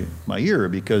my ear,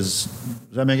 because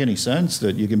does that make any sense,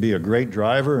 that you can be a great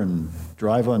driver and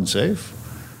drive unsafe?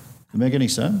 Does it make any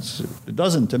sense? It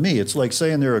doesn't to me. It's like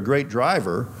saying they're a great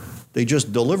driver they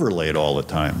just deliver late all the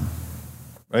time.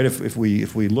 Right? If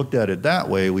we looked at it that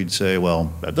way, we'd say,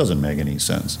 well, that doesn't make any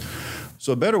sense.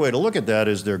 So a better way to look at that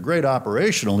is they're great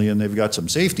operationally and they've got some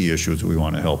safety issues we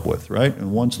want to help with, right?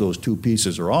 And once those two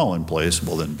pieces are all in place,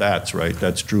 well then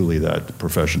that's truly that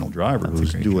professional driver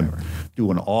who's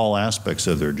doing all aspects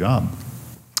of their job.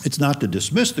 It's not to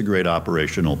dismiss the great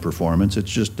operational performance.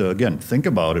 It's just, again, think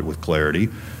about it with clarity,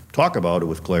 talk about it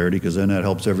with clarity, because then that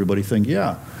helps everybody think,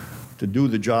 yeah, to do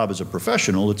the job as a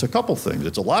professional, it's a couple things.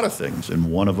 It's a lot of things,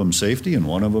 and one of them safety, and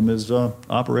one of them is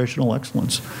operational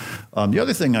excellence. The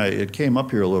other thing, it came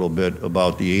up here a little bit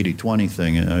about the 80-20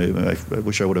 thing, and I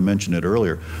wish I would have mentioned it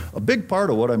earlier. A big part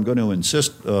of what I'm going to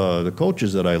insist the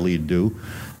coaches that I lead do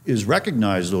is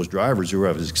recognize those drivers who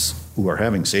are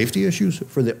having safety issues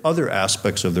for the other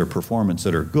aspects of their performance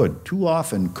that are good. Too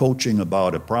often, coaching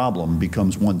about a problem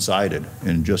becomes one-sided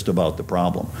and just about the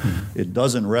problem. Mm-hmm. It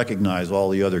doesn't recognize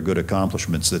all the other good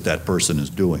accomplishments that person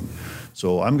is doing.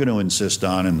 So I'm going to insist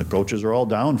on, and the coaches are all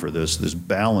down for this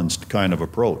balanced kind of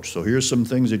approach. So here's some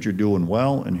things that you're doing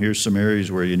well, and here's some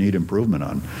areas where you need improvement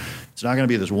on. It's not going to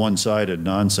be this one-sided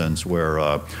nonsense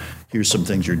where here's some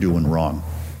things you're doing wrong.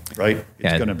 Right?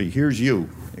 It's going to be, here's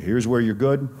where you're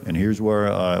good, and here's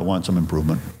where I want some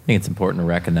improvement. I think it's important to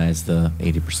recognize the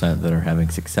 80% that are having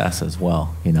success as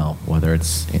well, whether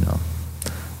it's,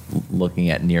 looking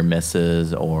at near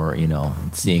misses or,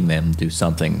 seeing them do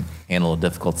something, handle a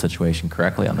difficult situation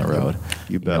correctly on the road.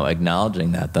 You bet.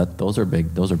 Acknowledging that those are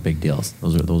big deals.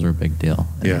 Those are a big deal.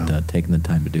 And taking the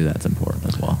time to do that's important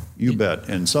as well. You bet.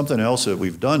 And something else that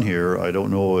we've done here, I don't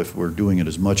know if we're doing it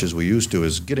as much as we used to,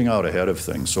 is getting out ahead of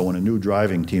things. So when a new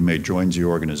driving teammate joins the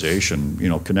organization,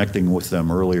 connecting with them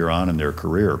earlier on in their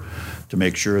career to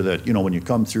make sure that, when you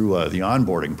come through the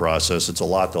onboarding process, it's a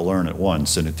lot to learn at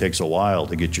once, and it takes a while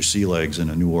to get your sea legs in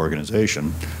a new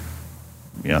organization.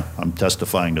 Yeah, I'm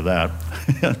testifying to that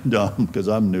because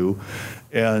I'm new.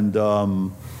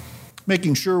 And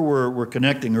making sure we're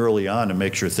connecting early on to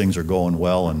make sure things are going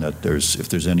well, and that if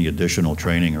there's any additional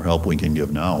training or help we can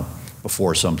give now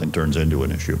before something turns into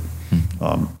an issue.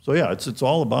 So yeah, it's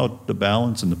all about the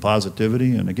balance and the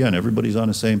positivity, and again, everybody's on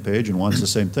the same page and wants the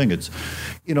same thing. It's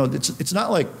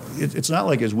not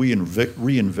like as we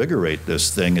reinvigorate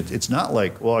this thing, it's not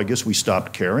like, well, I guess we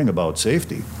stopped caring about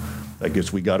safety. I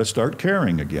guess we got to start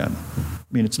caring again.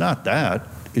 I mean, it's not that.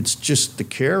 It's just the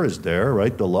care is there,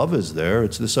 right? The love is there.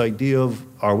 It's this idea of,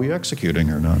 are we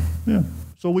executing or not? Yeah.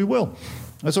 So we will.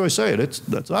 That's how I say it.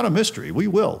 That's not a mystery. We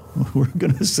will. We're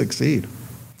going to succeed.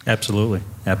 Absolutely.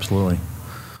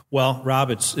 Well, Rob,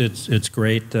 it's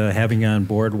great having you on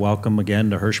board. Welcome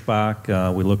again to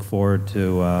Hirschbach. We look forward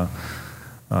to a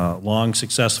long,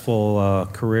 successful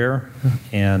career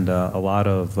and a lot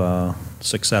of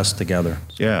success together.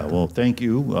 Yeah, well, thank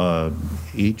you,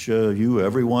 each of you,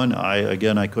 everyone.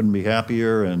 I couldn't be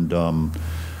happier, and I'm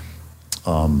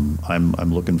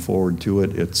looking forward to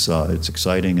it. It's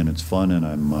exciting and it's fun,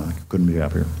 and I couldn't be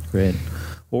happier. Great.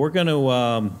 Well,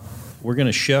 we're going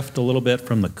to shift a little bit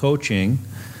from the coaching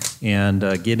and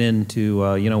get into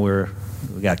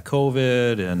we got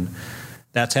COVID, and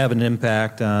that's having an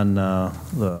impact on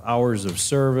the hours of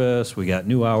service. We got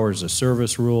new hours of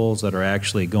service rules that are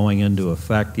actually going into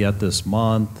effect yet this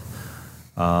month.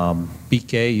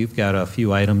 BK, you've got a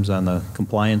few items on the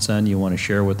compliance end you want to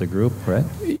share with the group, right?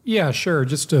 Yeah, sure.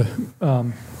 Just to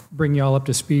bring you all up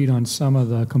to speed on some of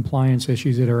the compliance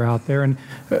issues that are out there. And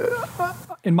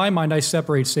in my mind, I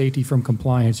separate safety from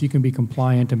compliance. You can be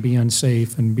compliant and be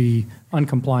unsafe, and be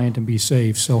uncompliant and be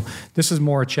safe. So this is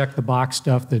more check the box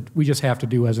stuff that we just have to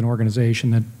do as an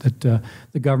organization that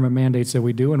the government mandates that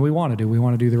we do, and we want to do. We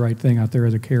want to do the right thing out there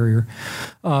as a carrier.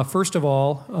 First of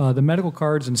all, the medical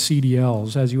cards and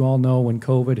CDLs. As you all know, when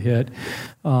COVID hit,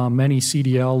 many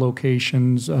CDL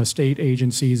locations, state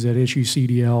agencies that issue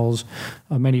CDLs,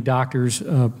 many doctors'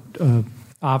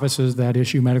 offices that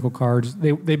issue medical cards,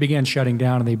 they began shutting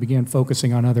down, and they began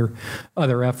focusing on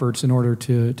other efforts in order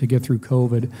to get through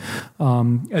COVID.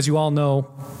 As you all know,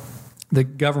 the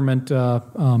government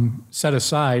set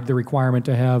aside the requirement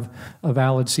to have a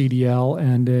valid CDL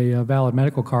and a valid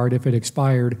medical card if it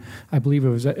expired. I believe it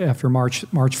was after March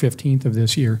 15th of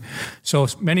this year. So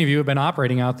many of you have been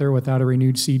operating out there without a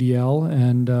renewed CDL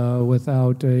and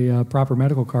without a proper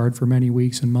medical card for many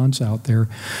weeks and months out there.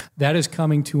 That is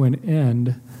coming to an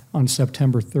end on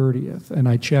September 30th. And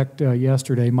I checked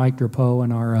yesterday. Mike Drapeau,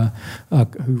 and our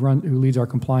who leads our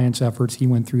compliance efforts, he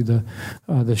went through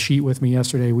the sheet with me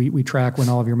yesterday. We track when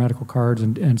all of your medical cards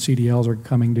and CDLs are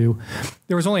coming due.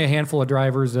 There was only a handful of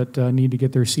drivers that need to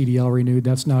get their CDL renewed.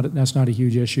 That's not a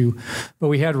huge issue, but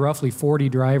we had roughly 40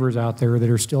 drivers out there that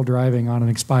are still driving on an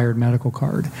expired medical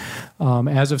card.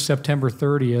 As of September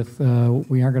 30th,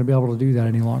 we aren't going to be able to do that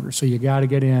any longer. So you got to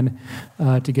get in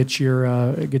to get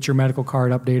your medical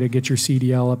card updated, get your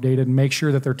CDL updated, and make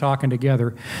sure that they're talking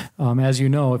together. As you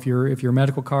know, if your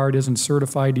medical card isn't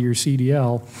certified to your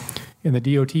CDL, in the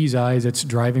DOT's eyes, it's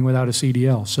driving without a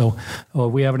CDL. So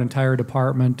we have an entire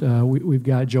department. We've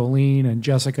got Jolene and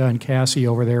Jessica and Cassie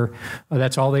over there.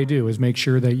 That's all they do is make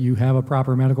sure that you have a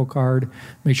proper medical card,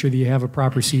 make sure that you have a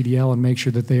proper CDL, and make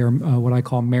sure that they are what I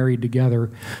call married together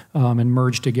and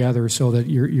merged together so that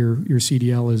your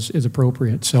CDL is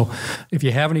appropriate. So if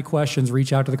you have any questions,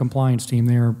 reach out to the compliance team.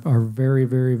 They are very,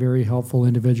 very, very helpful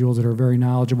individuals that are very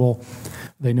knowledgeable.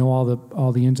 They know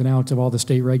all the ins and outs of all the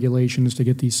state regulations to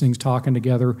get these things talking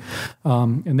together,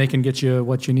 and they can get you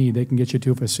what you need. They can get you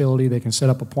to a facility. They can set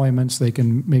up appointments. They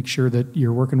can make sure that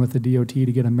you're working with the DOT to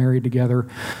get them married together,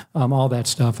 all that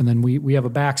stuff. And then we have a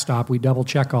backstop. We double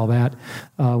check all that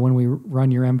when we run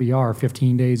your MVR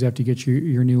 15 days after you get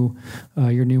your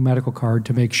new medical card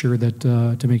to make sure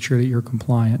that you're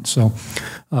compliant. So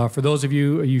for those of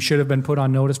you should have been put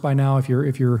on notice by now if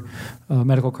your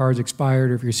medical card's expired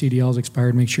or if your CDL's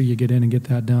expired. Make sure you get in and get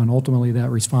that done. Ultimately, that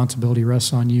responsibility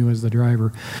rests on you as the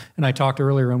driver. And I talked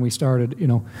earlier when we started,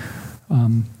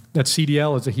 that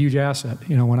CDL is a huge asset.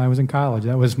 When I was in college,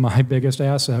 that was my biggest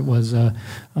asset.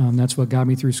 That's what got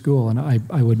me through school. And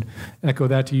I would echo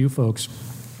that to you folks.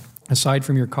 Aside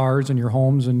from your cars and your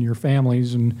homes and your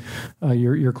families and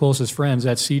your closest friends,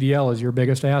 that CDL is your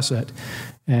biggest asset.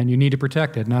 And you need to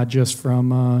protect it, not just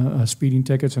from speeding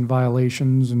tickets and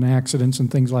violations and accidents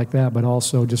and things like that, but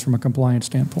also just from a compliance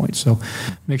standpoint. So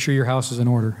make sure your house is in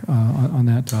order on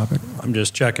that topic. I'm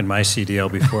just checking my CDL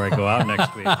before I go out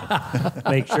next week.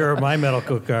 Make sure my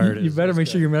medical card is. You better make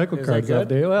sure your medical card's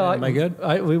updated. Well, am I good?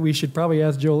 We should probably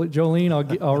ask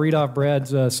Jolene. I'll read off Brad's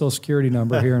Social Security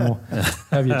number here, and we'll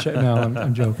have you check. No,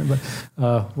 I'm joking. But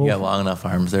you got long enough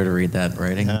arms there to read that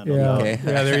writing. Yeah, okay.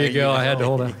 Yeah. There you go. I had to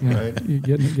hold it. Yeah.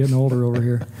 Right. Getting older over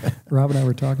here. Rob and I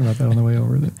were talking about that on the way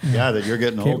over. That you're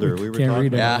getting older. We were talking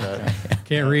about that.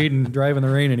 Can't read and drive in the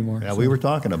rain anymore. Yeah, we were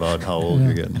talking about how old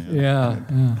you're getting. Yeah.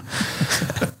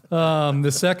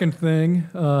 The second thing,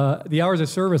 the hours of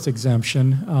service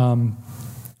exemption.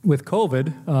 With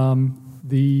COVID,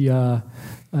 the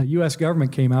U.S.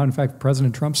 government came out. In fact,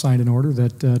 President Trump signed an order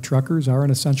that truckers are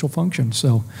an essential function.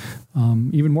 So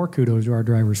even more kudos to our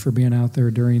drivers for being out there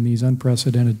during these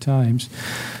unprecedented times.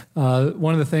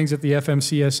 One of the things that the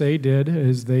FMCSA did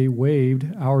is they waived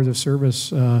hours of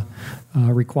service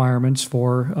requirements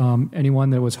for anyone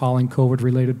that was hauling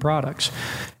COVID-related products.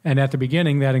 And at the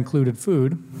beginning, that included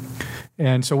food.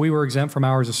 And so we were exempt from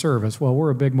hours of service. Well, we're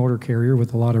a big motor carrier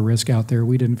with a lot of risk out there.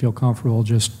 We didn't feel comfortable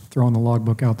just throwing the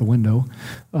logbook out the window.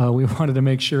 We wanted to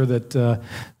make sure that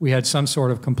we had some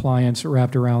sort of compliance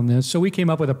wrapped around this. So we came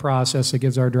up with a process that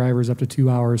gives our drivers up to 2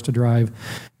 hours to drive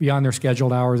beyond their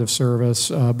scheduled hours of service.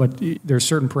 But there's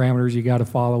certain parameters you got to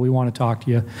follow. We want to talk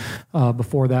to you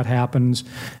before that happens.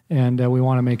 And we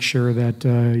want to make sure that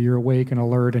you're awake and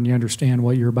alert and you understand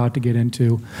what you're about to get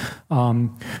into.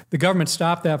 The government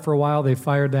stopped that for a while. They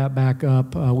fired that back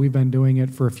up. We've been doing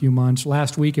it for a few months.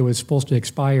 Last week it was supposed to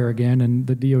expire again, and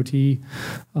the DOT,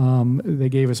 they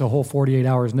gave us a whole 48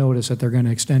 hours notice that they're going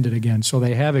to extend it again. So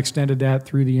they have extended that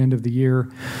through the end of the year.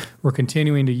 We're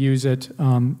continuing to use it.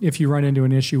 If you run into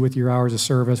an issue with your hours of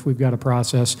service, we've got a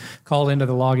process. Call into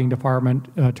the logging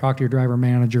department, talk to your driver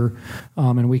manager,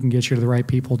 and we can get you to the right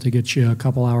people to get you a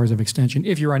couple hours of extension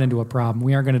if you run into a problem.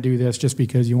 We aren't going to do this just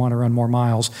because you want to run more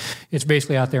miles. It's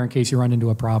basically out there in case you run into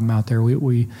a problem out there.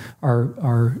 We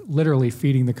are literally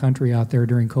feeding the country out there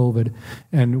during COVID,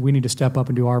 and we need to step up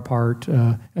and do our part,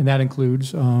 and that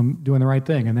includes doing the right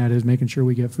thing, and that is making sure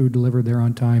we get food delivered there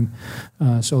on time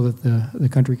so that the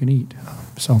country can eat.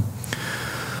 So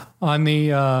on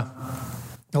the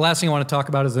last thing I want to talk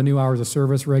about is the new hours of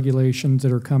service regulations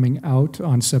that are coming out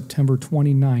on September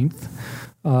 29th.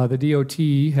 The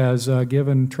DOT has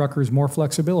given truckers more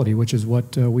flexibility, which is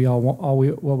what we all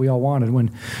wanted.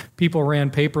 When people ran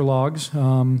paper logs,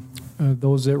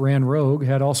 those that ran Rogue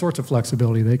had all sorts of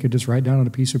flexibility. They could just write down on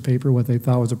a piece of paper what they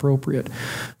thought was appropriate.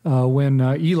 When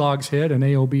E-logs hit and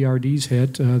AOBRDs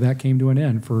hit, that came to an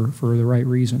end for the right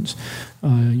reasons.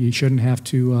 You shouldn't have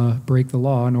to break the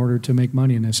law in order to make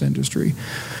money in this industry.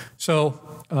 So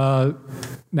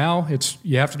now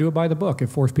you have to do it by the book. It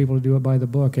forced people to do it by the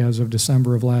book as of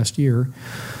December of last year.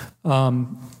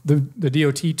 The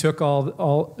DOT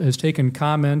has taken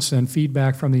comments and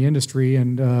feedback from the industry,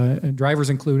 and drivers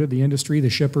included, the industry,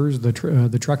 the shippers,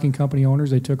 the trucking company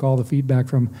owners. They took all the feedback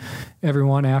from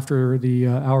everyone after the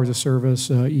hours of service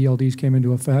ELDs came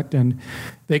into effect, and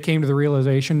they came to the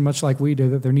realization, much like we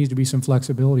did, that there needs to be some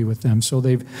flexibility with them. So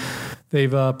they've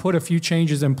put a few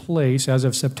changes in place as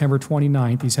of September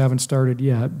 29th. These haven't started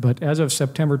yet, but as of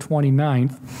September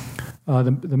 29th,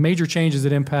 the major changes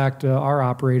that impact our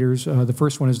operators, the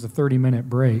first one is the 30-minute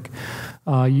break.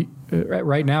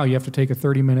 Right now, you have to take a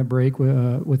 30-minute break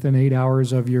within 8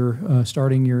 hours of your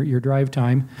starting your drive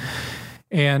time.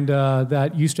 And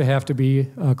that used to have to be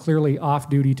clearly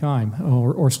off-duty time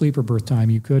or sleeper berth time.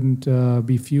 You couldn't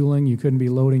be fueling, you couldn't be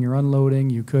loading or unloading,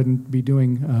 you couldn't be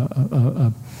doing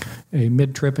a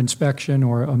mid-trip inspection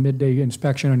or a midday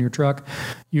inspection on your truck.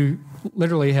 You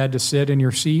literally had to sit in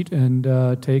your seat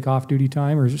and take off-duty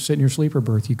time or sit in your sleeper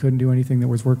berth. You couldn't do anything that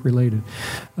was work-related.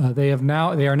 They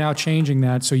are now changing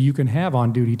that so you can have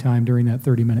on-duty time during that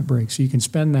 30-minute break. So you can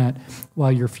spend that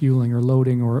while you're fueling or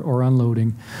loading or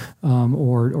unloading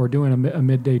or doing a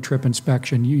midday trip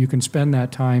inspection. You can spend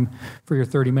that time for your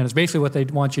 30 minutes. Basically what they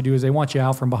want you to do is they want you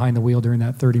out from behind the wheel during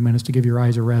that 30 minutes to give your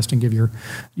eyes a rest and give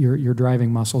your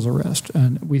driving muscles a rest.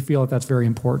 And we feel that that's very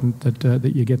important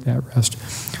that you get that rest.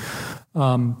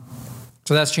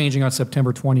 So that's changing on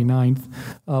September 29th.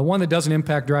 One that doesn't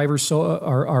impact drivers,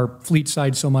 our fleet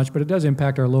side so much, but it does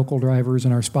impact our local drivers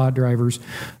and our spot drivers.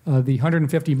 The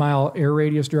 150-mile air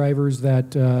radius drivers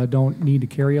that don't need to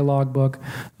carry a logbook,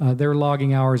 their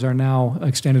logging hours are now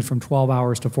extended from 12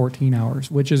 hours to 14 hours,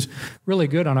 which is really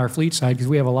good on our fleet side because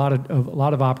we have a lot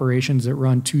of operations that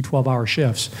run 2 12-hour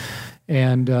shifts.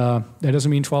 And that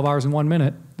doesn't mean 12 hours and 1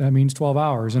 minute. That means 12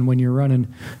 hours. And when you're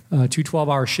running 2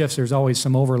 12-hour shifts, there's always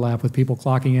some overlap with people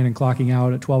clocking in and clocking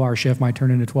out. A 12-hour shift might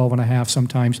turn into 12 and a half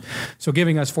sometimes. So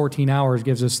giving us 14 hours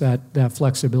gives us that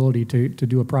flexibility to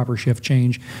do a proper shift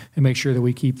change and make sure that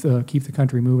we keep the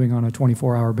country moving on a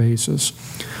 24-hour basis.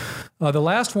 The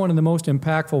last one and the most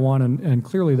impactful one, and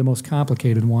clearly the most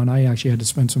complicated one, I actually had to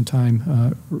spend some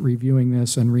time reviewing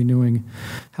this and renewing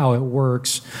how it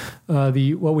works.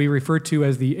 What we refer to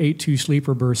as the 8-2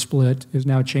 sleeper berth split is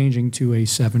now changing to a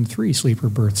 7-3 sleeper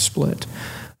berth split.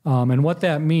 And what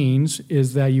that means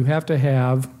is that you have to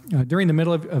have, during the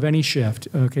middle of any shift,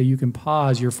 okay, you can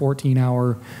pause your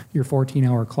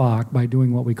 14-hour clock by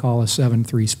doing what we call a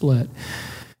 7-3 split.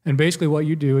 And basically what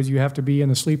you do is you have to be in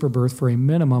the sleeper berth for a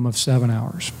minimum of 7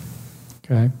 hours,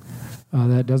 okay?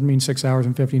 That doesn't mean 6 hours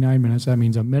and 59 minutes. That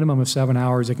means a minimum of 7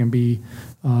 hours. It can be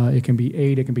 8, it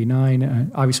can be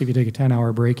 9. Obviously, if you take a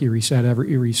 10-hour break, you reset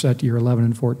to your 11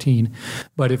 and 14.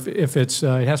 But if it's,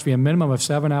 it has to be a minimum of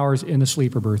 7 hours in the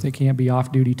sleeper berth. It can't be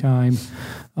off-duty time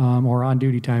or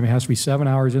on-duty time. It has to be 7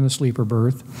 hours in the sleeper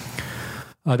berth.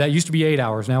 That used to be 8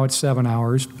 hours. Now it's 7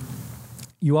 hours.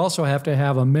 You also have to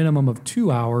have a minimum of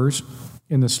 2 hours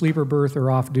in the sleeper berth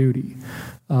or off duty.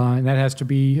 And that has to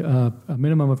be a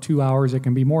minimum of 2 hours. It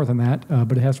can be more than that,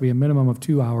 but it has to be a minimum of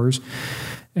 2 hours.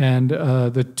 And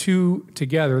the two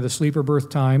together, the sleeper berth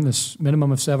time, this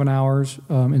minimum of 7 hours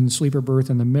in the sleeper berth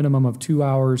and the minimum of 2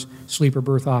 hours sleeper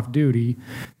berth off duty,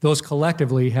 those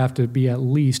collectively have to be at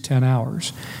least 10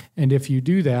 hours. And if you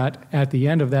do that, at the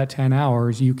end of that 10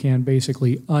 hours, you can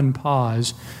basically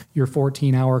unpause your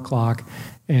 14-hour clock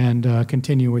and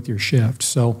continue with your shift.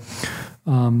 So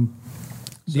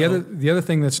the other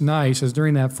thing that's nice is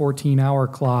during that 14-hour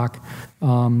clock,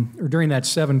 or during that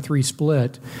 7-3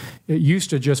 split, it used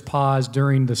to just pause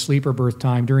during the sleeper berth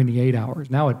time during the 8 hours.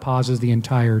 Now it pauses the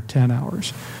entire 10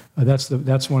 hours.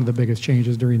 That's one of the biggest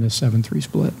changes during the 7-3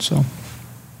 split.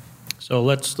 So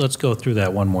let's go through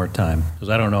that one more time because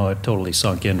I don't know, it totally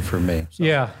sunk in for me. So,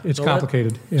 yeah, it's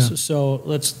complicated. So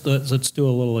let's do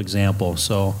a little example.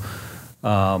 So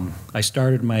I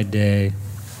started my day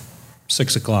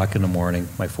 6 o'clock in the morning.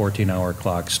 My 14-hour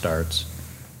clock starts,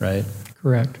 right?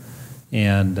 Correct.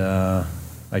 And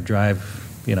I drive,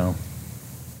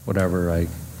 whatever, a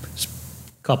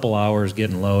couple hours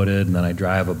getting loaded, and then I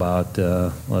drive about,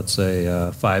 let's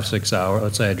say, 5, 6 hours.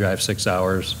 Let's say I drive 6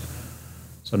 hours.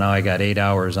 So now I got 8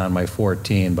 hours on my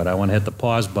 14, but I want to hit the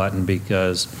pause button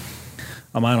because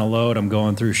I'm on a load. I'm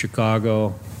going through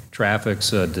Chicago.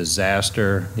 Traffic's a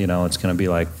disaster. It's going to be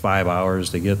like 5 hours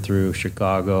to get through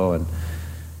Chicago, and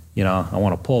I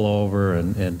want to pull over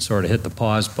and sort of hit the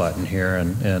pause button here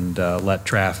and let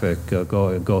traffic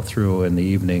go through in the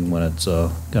evening when it's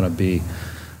going to be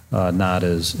not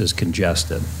as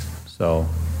congested. So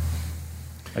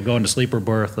I go into sleeper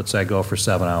berth. Let's say I go for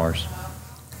 7 hours.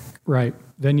 Right.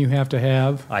 Then you have to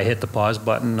have? I hit the pause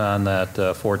button on that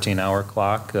 14-hour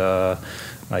clock.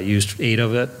 I used 8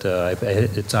 of it.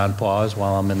 It's on pause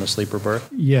while I'm in the sleeper berth.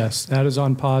 Yes, that is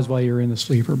on pause while you're in the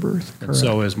sleeper berth. And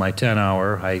so is my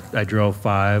 10-hour. I drove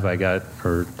 5. I got,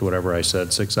 or whatever I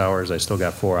said, 6 hours. I still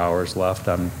got 4 hours left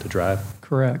to drive.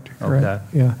 Correct. Okay.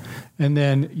 Yeah. And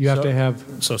then you have to have...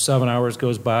 So 7 hours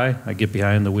goes by. I get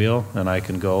behind the wheel, and I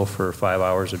can go for 5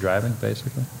 hours of driving,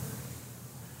 basically.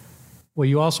 Well,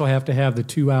 you also have to have the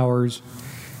 2 hours...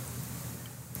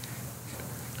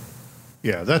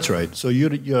 Yeah, that's right. So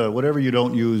whatever you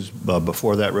don't use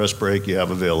before that rest break, you have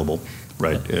available,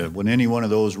 right? When any one of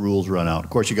those rules run out,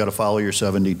 of course, you got to follow your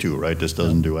 72, right? This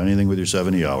doesn't do anything with your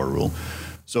 70-hour rule.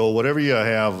 So whatever you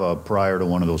have prior to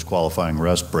one of those qualifying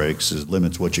rest breaks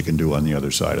limits what you can do on the other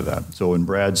side of that. So in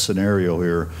Brad's scenario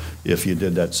here, if you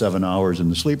did that 7 hours in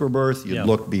the sleeper berth, you'd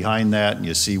look behind that and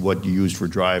you see what you used for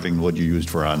driving, what you used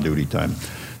for on-duty time.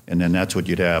 And then that's what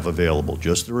you'd have available,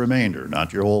 just the remainder,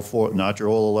 not your whole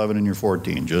 11 and your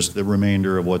 14, just the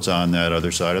remainder of what's on that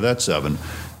other side of that 7.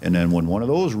 And then when one of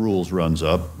those rules runs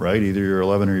up, right, either your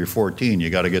 11 or your 14, you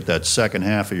got to get that second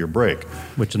half of your break.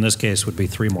 Which in this case would be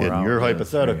 3 more hours. In your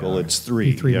hypothetical, it's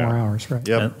 3. 3 more hours, right?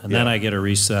 Yep. And then I get a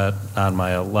reset on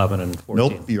my 11 and 14.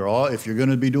 Nope. If you're going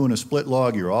to be doing a split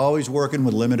log, you're always working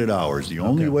with limited hours. The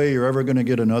only way you're ever going to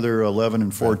get another 11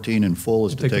 and 14 in full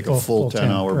is to take a full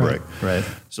 10-hour break. Right.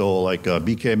 So like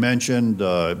BK mentioned,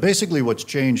 basically what's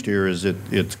changed here is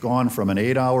it's gone from an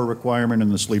 8-hour requirement in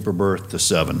the sleeper berth to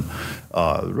 7.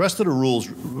 The rest of the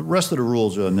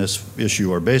rules on this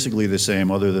issue are basically the same,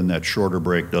 other than that shorter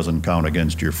break doesn't count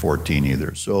against your 14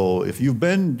 either. So if you've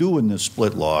been doing this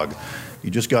split log, you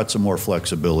just got some more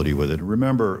flexibility with it.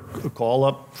 Remember, call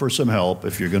up for some help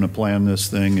if you're going to plan this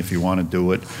thing, if you want to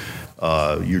do it.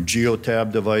 Your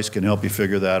GeoTab device can help you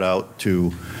figure that out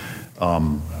too.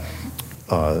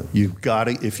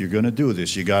 If you're going to do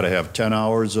this, you got to have 10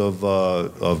 hours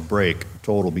of break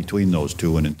total between those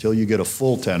two, and until you get a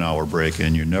full 10-hour break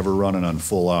in, you're never running on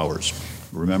full hours.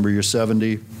 Remember your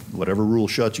 70, whatever rule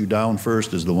shuts you down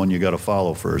first is the one you got to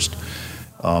follow first.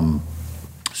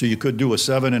 So you could do a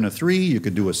 7 and a 3, you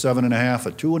could do a 7.5,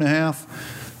 a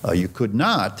 2.5. You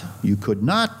could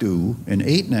not do an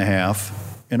 8.5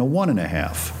 and a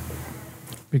 1.5.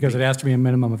 Because it has to be a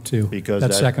minimum of 2. Because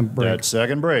that second break. That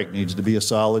second break needs to be a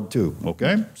solid 2,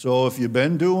 okay? So if you've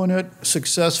been doing it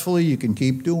successfully, you can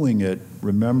keep doing it.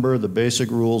 Remember the basic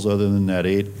rules, other than that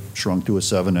 8 shrunk to a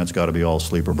 7, that's got to be all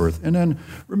sleeper berth. And then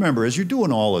remember, as you're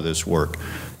doing all of this work,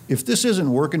 if this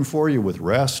isn't working for you with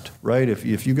rest, right,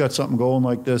 if you got something going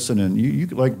like this, and then you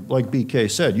like BK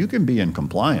said, you can be in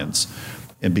compliance.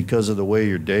 And because of the way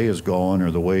your day is going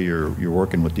or the way you're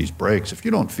working with these breaks, if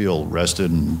you don't feel rested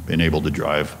and able to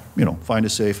drive, find a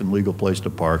safe and legal place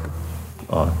to park.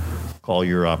 Call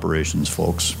your operations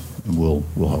folks, and we'll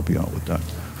help you out with that.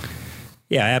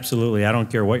 Yeah, absolutely. I don't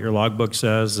care what your logbook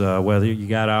says, whether you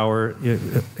got hours.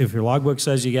 If your logbook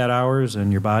says you got hours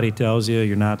and your body tells you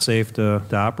you're not safe to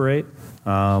operate,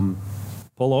 pull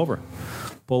over.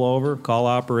 Pull over, call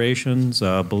operations,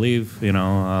 believe,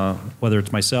 whether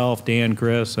it's myself, Dan,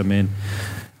 Chris. I mean,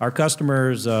 our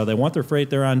customers, they want their freight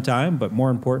there on time, but more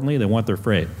importantly, they want their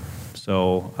freight.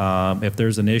 So if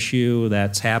there's an issue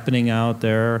that's happening out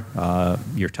there,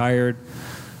 you're tired,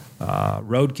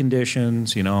 road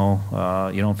conditions, you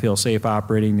don't feel safe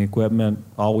operating the equipment,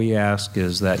 all we ask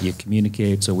is that you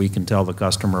communicate so we can tell the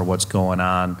customer what's going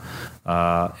on.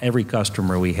 Every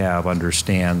customer we have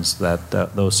understands that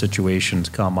those situations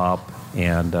come up,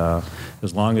 and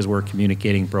as long as we're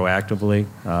communicating proactively,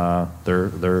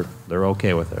 they're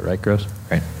okay with it, right, Chris?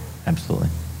 Right, absolutely.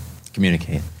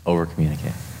 Communicate,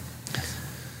 over-communicate.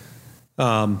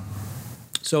 So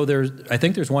I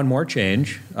think there's one more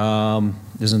change.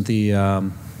 Isn't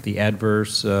the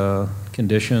adverse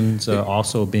conditions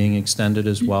also being extended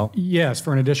as well? Yes,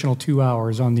 for an additional 2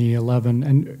 hours on the 11.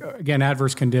 And again,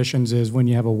 adverse conditions is when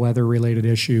you have a weather-related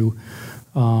issue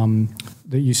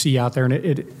that you see out there, and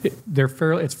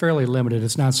it's fairly limited.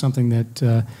 It's not something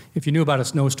that if you knew about a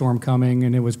snowstorm coming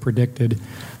and it was predicted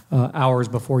hours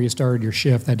before you started your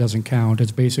shift, that doesn't count.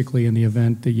 It's basically in the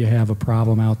event that you have a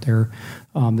problem out there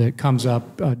that comes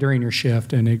up during your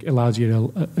shift, and it allows you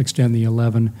to extend the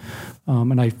 11.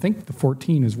 And I think the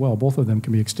 14 as well. Both of them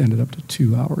can be extended up to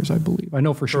 2 hours, I believe. I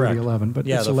know for sure. Correct. The 11, but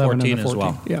it's the 11 14 and the 14 as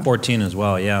well. Yeah. 14 as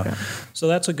well, yeah. So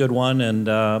that's a good one,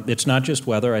 and it's not just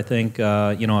weather. I think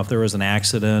if there was an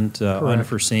accident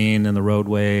unforeseen in the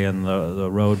roadway and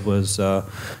the road was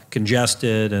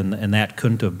congested and that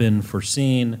couldn't have been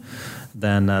foreseen,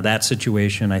 then that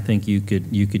situation, I think you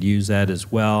could use that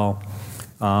as well.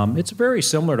 It's very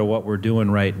similar to what we're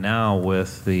doing right now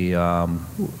with the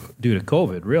due to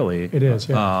COVID. Really, it is.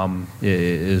 Yeah.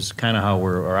 Is kind of how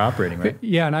we're operating, right?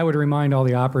 Yeah, and I would remind all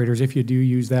the operators, if you do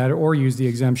use that or use the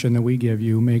exemption that we give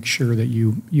you, make sure that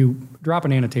you drop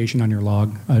an annotation on your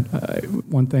log.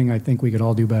 One thing I think we could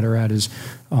all do better at is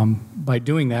by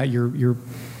doing that,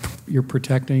 you're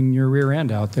protecting your rear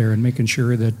end out there and making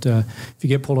sure that if you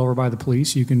get pulled over by the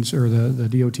police, you can, or the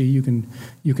DOT,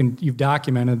 you've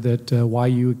documented that why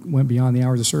you went beyond the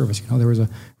hours of service. There was a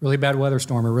really bad weather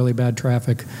storm or really bad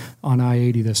traffic on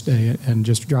I-80 this day, and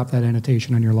just drop that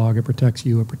annotation on your log. It protects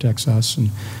you, it protects us,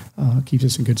 and keeps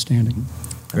us in good standing.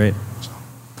 Great.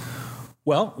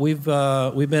 Well, we've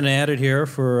been at it here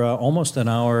for almost an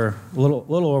hour, a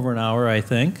little over an hour, I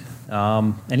think.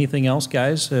 Anything else,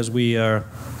 guys, as we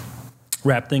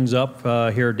wrap things up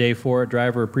here, day 4 at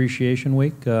Driver Appreciation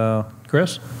Week?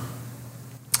 Chris?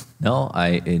 No,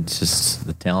 it's just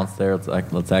the talent's there.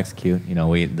 Let's execute.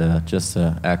 Just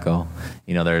to echo,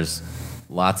 there's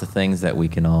lots of things that we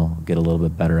can all get a little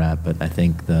bit better at, but I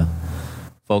think the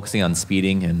focusing on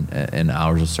speeding and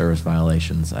hours of service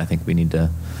violations, I think we need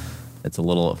to. It's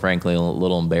frankly, a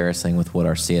little embarrassing with what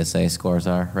our CSA scores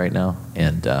are right now,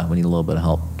 and we need a little bit of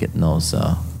help getting those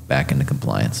back into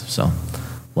compliance. So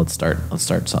let's start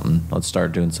something. Let's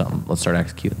start doing something. Let's start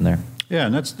executing there. Yeah,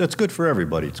 and that's good for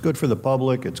everybody. It's good for the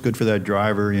public. It's good for that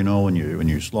driver. When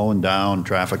you're slowing down,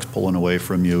 traffic's pulling away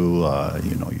from you.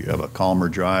 You have a calmer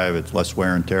drive. It's less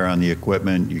wear and tear on the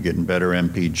equipment. You're getting better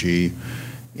MPG.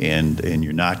 And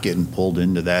you're not getting pulled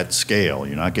into that scale.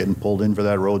 You're not getting pulled in for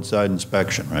that roadside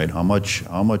inspection, right? How much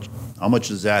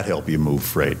does that help you move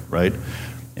freight, right?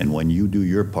 And when you do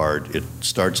your part, it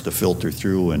starts to filter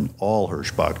through, and all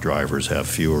Hirschbach drivers have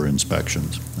fewer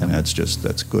inspections, and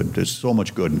that's good. There's so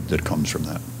much good that comes from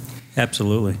that.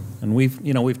 Absolutely, and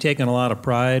we've taken a lot of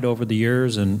pride over the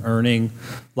years in earning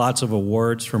lots of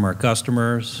awards from our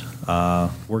customers.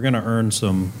 We're going to earn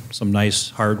some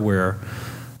nice hardware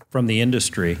from the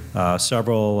industry.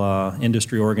 Several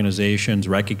industry organizations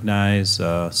recognize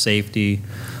safety,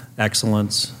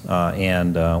 excellence,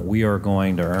 and we are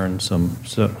going to earn some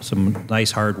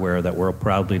nice hardware that we'll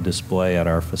proudly display at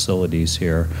our facilities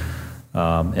here.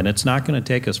 And it's not going to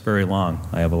take us very long.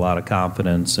 I have a lot of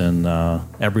confidence in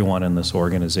everyone in this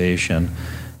organization.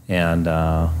 And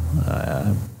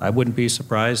I wouldn't be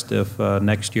surprised if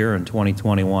next year in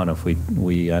 2021, if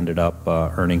we ended up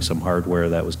earning some hardware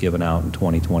that was given out in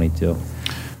 2022.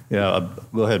 Yeah,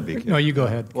 go ahead, BK. No, you go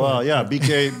ahead. Yeah,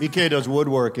 BK does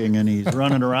woodworking, and he's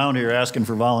running around here asking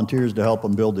for volunteers to help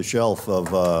him build the shelf of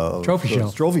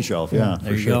trophy shelf. Yeah,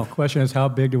 there you go. The question is, how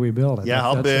big do we build it? Yeah,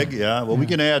 how big? Yeah, well, we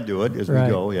can add to it as we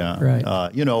go. Yeah, right.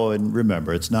 And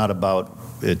remember, it's not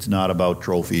about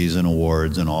trophies and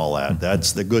awards and all that.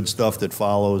 That's the good stuff that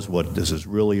follows. What this is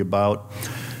really about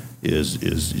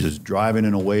is driving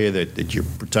in a way that you're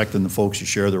protecting the folks you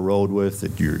share the road with,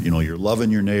 that you're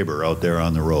loving your neighbor out there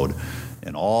on the road,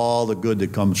 and all the good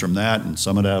that comes from that, and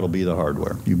some of that will be the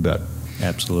hardware. You bet.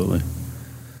 Absolutely.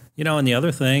 And the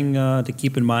other thing to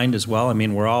keep in mind as well,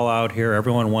 we're all out here.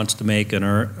 Everyone wants to make and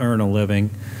earn a living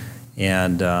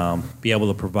and be able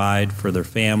to provide for their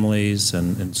families,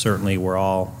 and certainly we're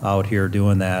all out here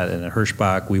doing that. And at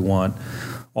Hirschbach, we want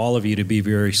all of you to be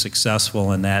very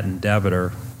successful in that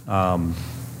endeavor. And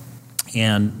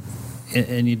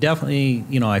you definitely,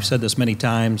 I've said this many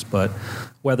times, but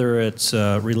whether it's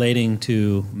relating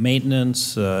to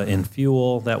maintenance and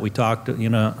fuel that we talked,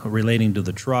 relating to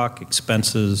the truck,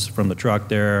 expenses from the truck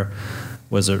there,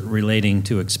 was it relating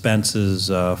to expenses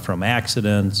from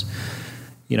accidents?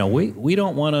 We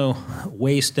don't want to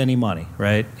waste any money,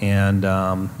 right? And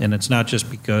it's not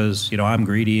just because, I'm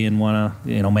greedy and want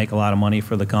to, make a lot of money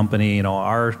for the company.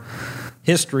 Our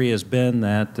history has been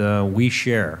that we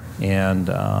share, and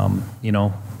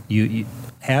you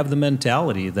have the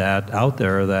mentality that out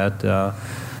there that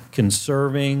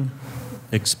conserving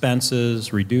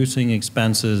expenses, reducing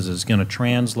expenses is going to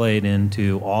translate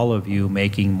into all of you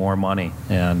making more money,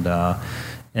 and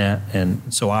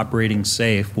so operating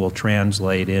safe will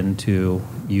translate into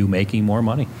you making more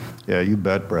money. Yeah, you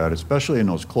bet, Brad, especially in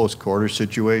those close quarter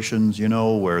situations,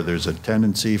 where there's a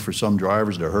tendency for some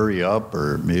drivers to hurry up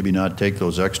or maybe not take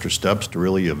those extra steps to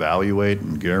really evaluate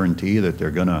and guarantee that they're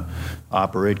going to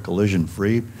operate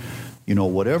collision-free.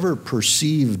 Whatever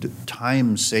perceived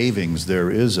time savings there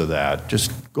is of that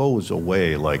just goes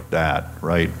away like that,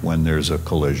 right, when there's a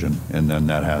collision, and then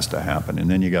that has to happen. And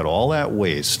then you got all that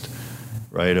waste,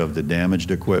 right, of the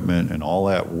damaged equipment and all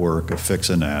that work of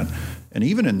fixing that. And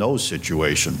even in those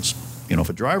situations, if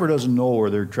a driver doesn't know where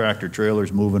their tractor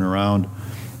trailer's moving around,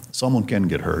 someone can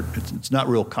get hurt. It's not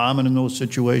real common in those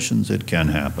situations. It can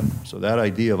happen. So that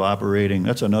idea of operating,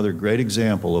 that's another great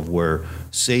example of where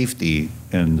safety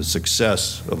and the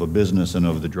success of a business and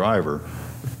of the driver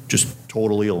just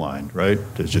totally aligned, right?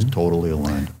 It's just totally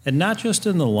aligned. And not just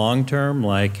in the long term,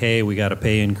 like, hey, we got a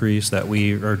pay increase that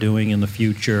we are doing in the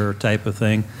future type of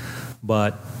thing,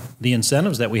 but the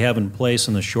incentives that we have in place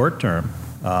in the short term,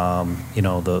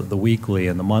 the weekly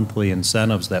and the monthly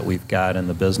incentives that we've got in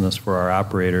the business for our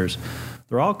operators,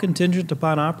 they're all contingent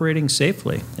upon operating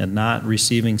safely and not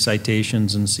receiving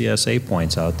citations and CSA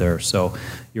points out there. So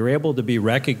you're able to be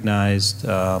recognized,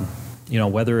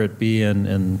 whether it be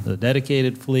in the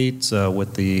dedicated fleets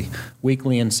with the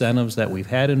weekly incentives that we've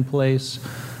had in place.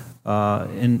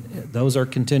 And those are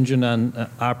contingent on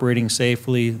operating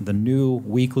safely. The new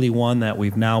weekly one that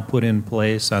we've now put in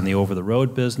place on the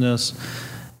over-the-road business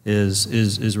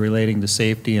is relating to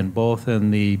safety, and both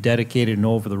in the dedicated and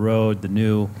over-the-road, the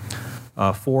new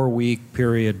 4-week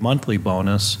period monthly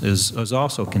bonus is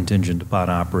also contingent upon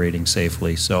operating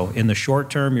safely. So in the short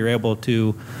term, you're able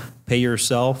to pay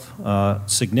yourself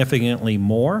significantly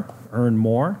more, earn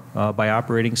more by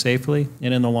operating safely,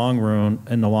 and in the long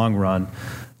run,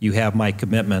 you have my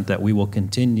commitment that we will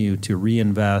continue to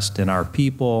reinvest in our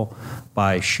people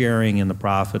by sharing in the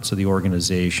profits of the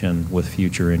organization with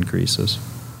future increases.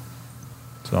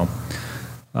 So,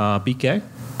 BK,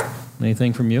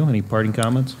 anything from you? Any parting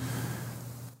comments?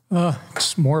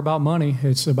 It's more about money.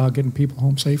 It's about getting people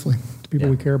home safely. The people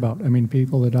we care about. I mean,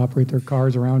 people that operate their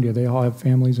cars around you, they all have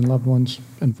families and loved ones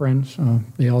and friends.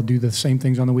 They all do the same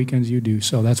things on the weekends you do.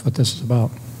 So that's what this is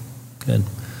about. Good.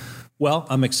 Well,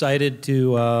 I'm excited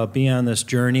to be on this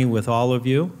journey with all of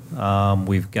you.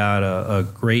 We've got a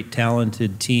great,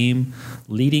 talented team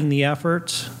leading the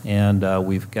effort, and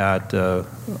we've got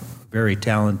very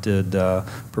talented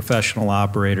professional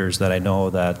operators that I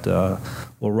know that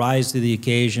will rise to the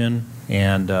occasion,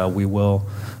 and we will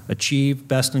achieve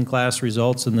best-in-class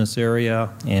results in this area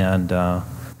and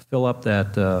fill up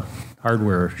that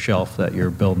hardware shelf that you're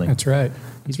building. That's right.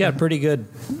 He's got pretty good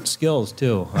skills,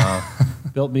 too.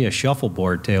 Built me a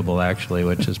shuffleboard table, actually,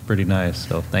 which is pretty nice.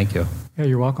 So thank you. Yeah,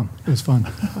 you're welcome. It was fun. I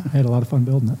had a lot of fun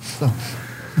building it. So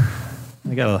I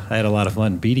had a lot of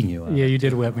fun beating you on it. Yeah, you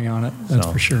did whip me on it. That's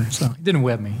for sure. So you didn't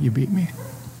whip me. You beat me.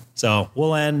 So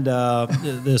we'll end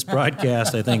this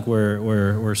broadcast. I think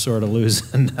we're sort of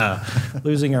losing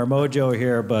our mojo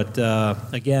here. But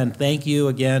again, thank you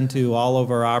again to all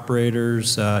of our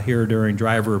operators here during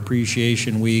Driver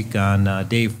Appreciation Week on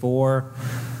day 4.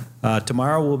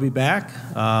 Tomorrow we'll be back.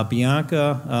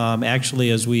 Bianca,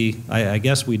 actually, I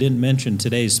guess we didn't mention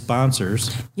today's sponsors.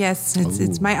 Yes,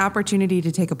 it's my opportunity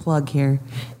to take a plug here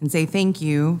and say thank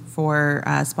you for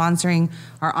sponsoring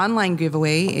our online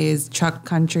giveaway is Truck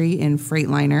Country in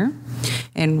Freightliner.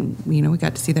 And, we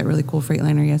got to see that really cool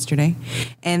Freightliner yesterday.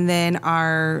 And then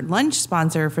our lunch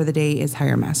sponsor for the day is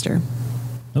HireMaster.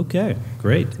 Okay,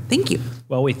 great. Thank you.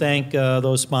 Well, we thank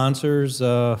those sponsors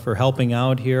for helping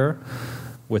out here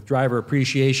with Driver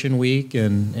Appreciation Week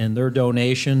and their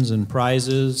donations and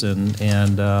prizes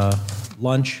and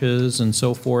lunches and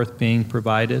so forth being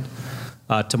provided.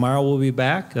 Tomorrow we'll be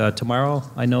back. Tomorrow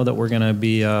I know that we're going to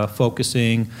be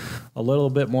focusing a little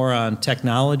bit more on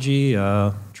technology,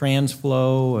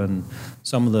 TransFlow, and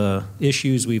some of the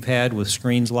issues we've had with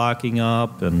screens locking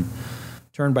up and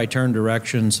turn-by-turn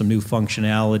directions, some new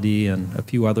functionality, and a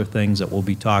few other things that we'll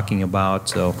be talking about.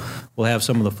 So we'll have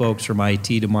some of the folks from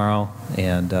IT tomorrow.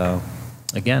 And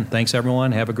again, thanks,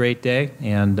 everyone. Have a great day,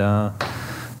 and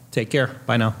take care.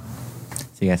 Bye now.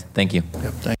 See you guys. Thank you.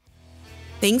 Yep,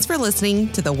 Thanks for listening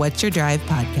to the What's Your Drive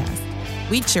podcast.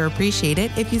 We'd sure appreciate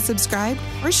it if you subscribed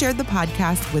or shared the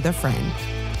podcast with a friend.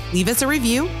 Leave us a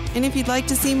review, and if you'd like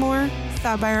to see more,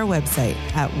 stop by our website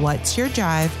at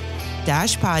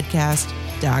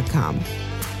whatsyourdrive-podcast.com.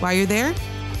 While you're there,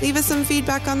 leave us some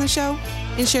feedback on the show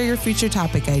and share your future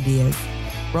topic ideas.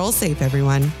 Roll safe,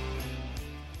 everyone.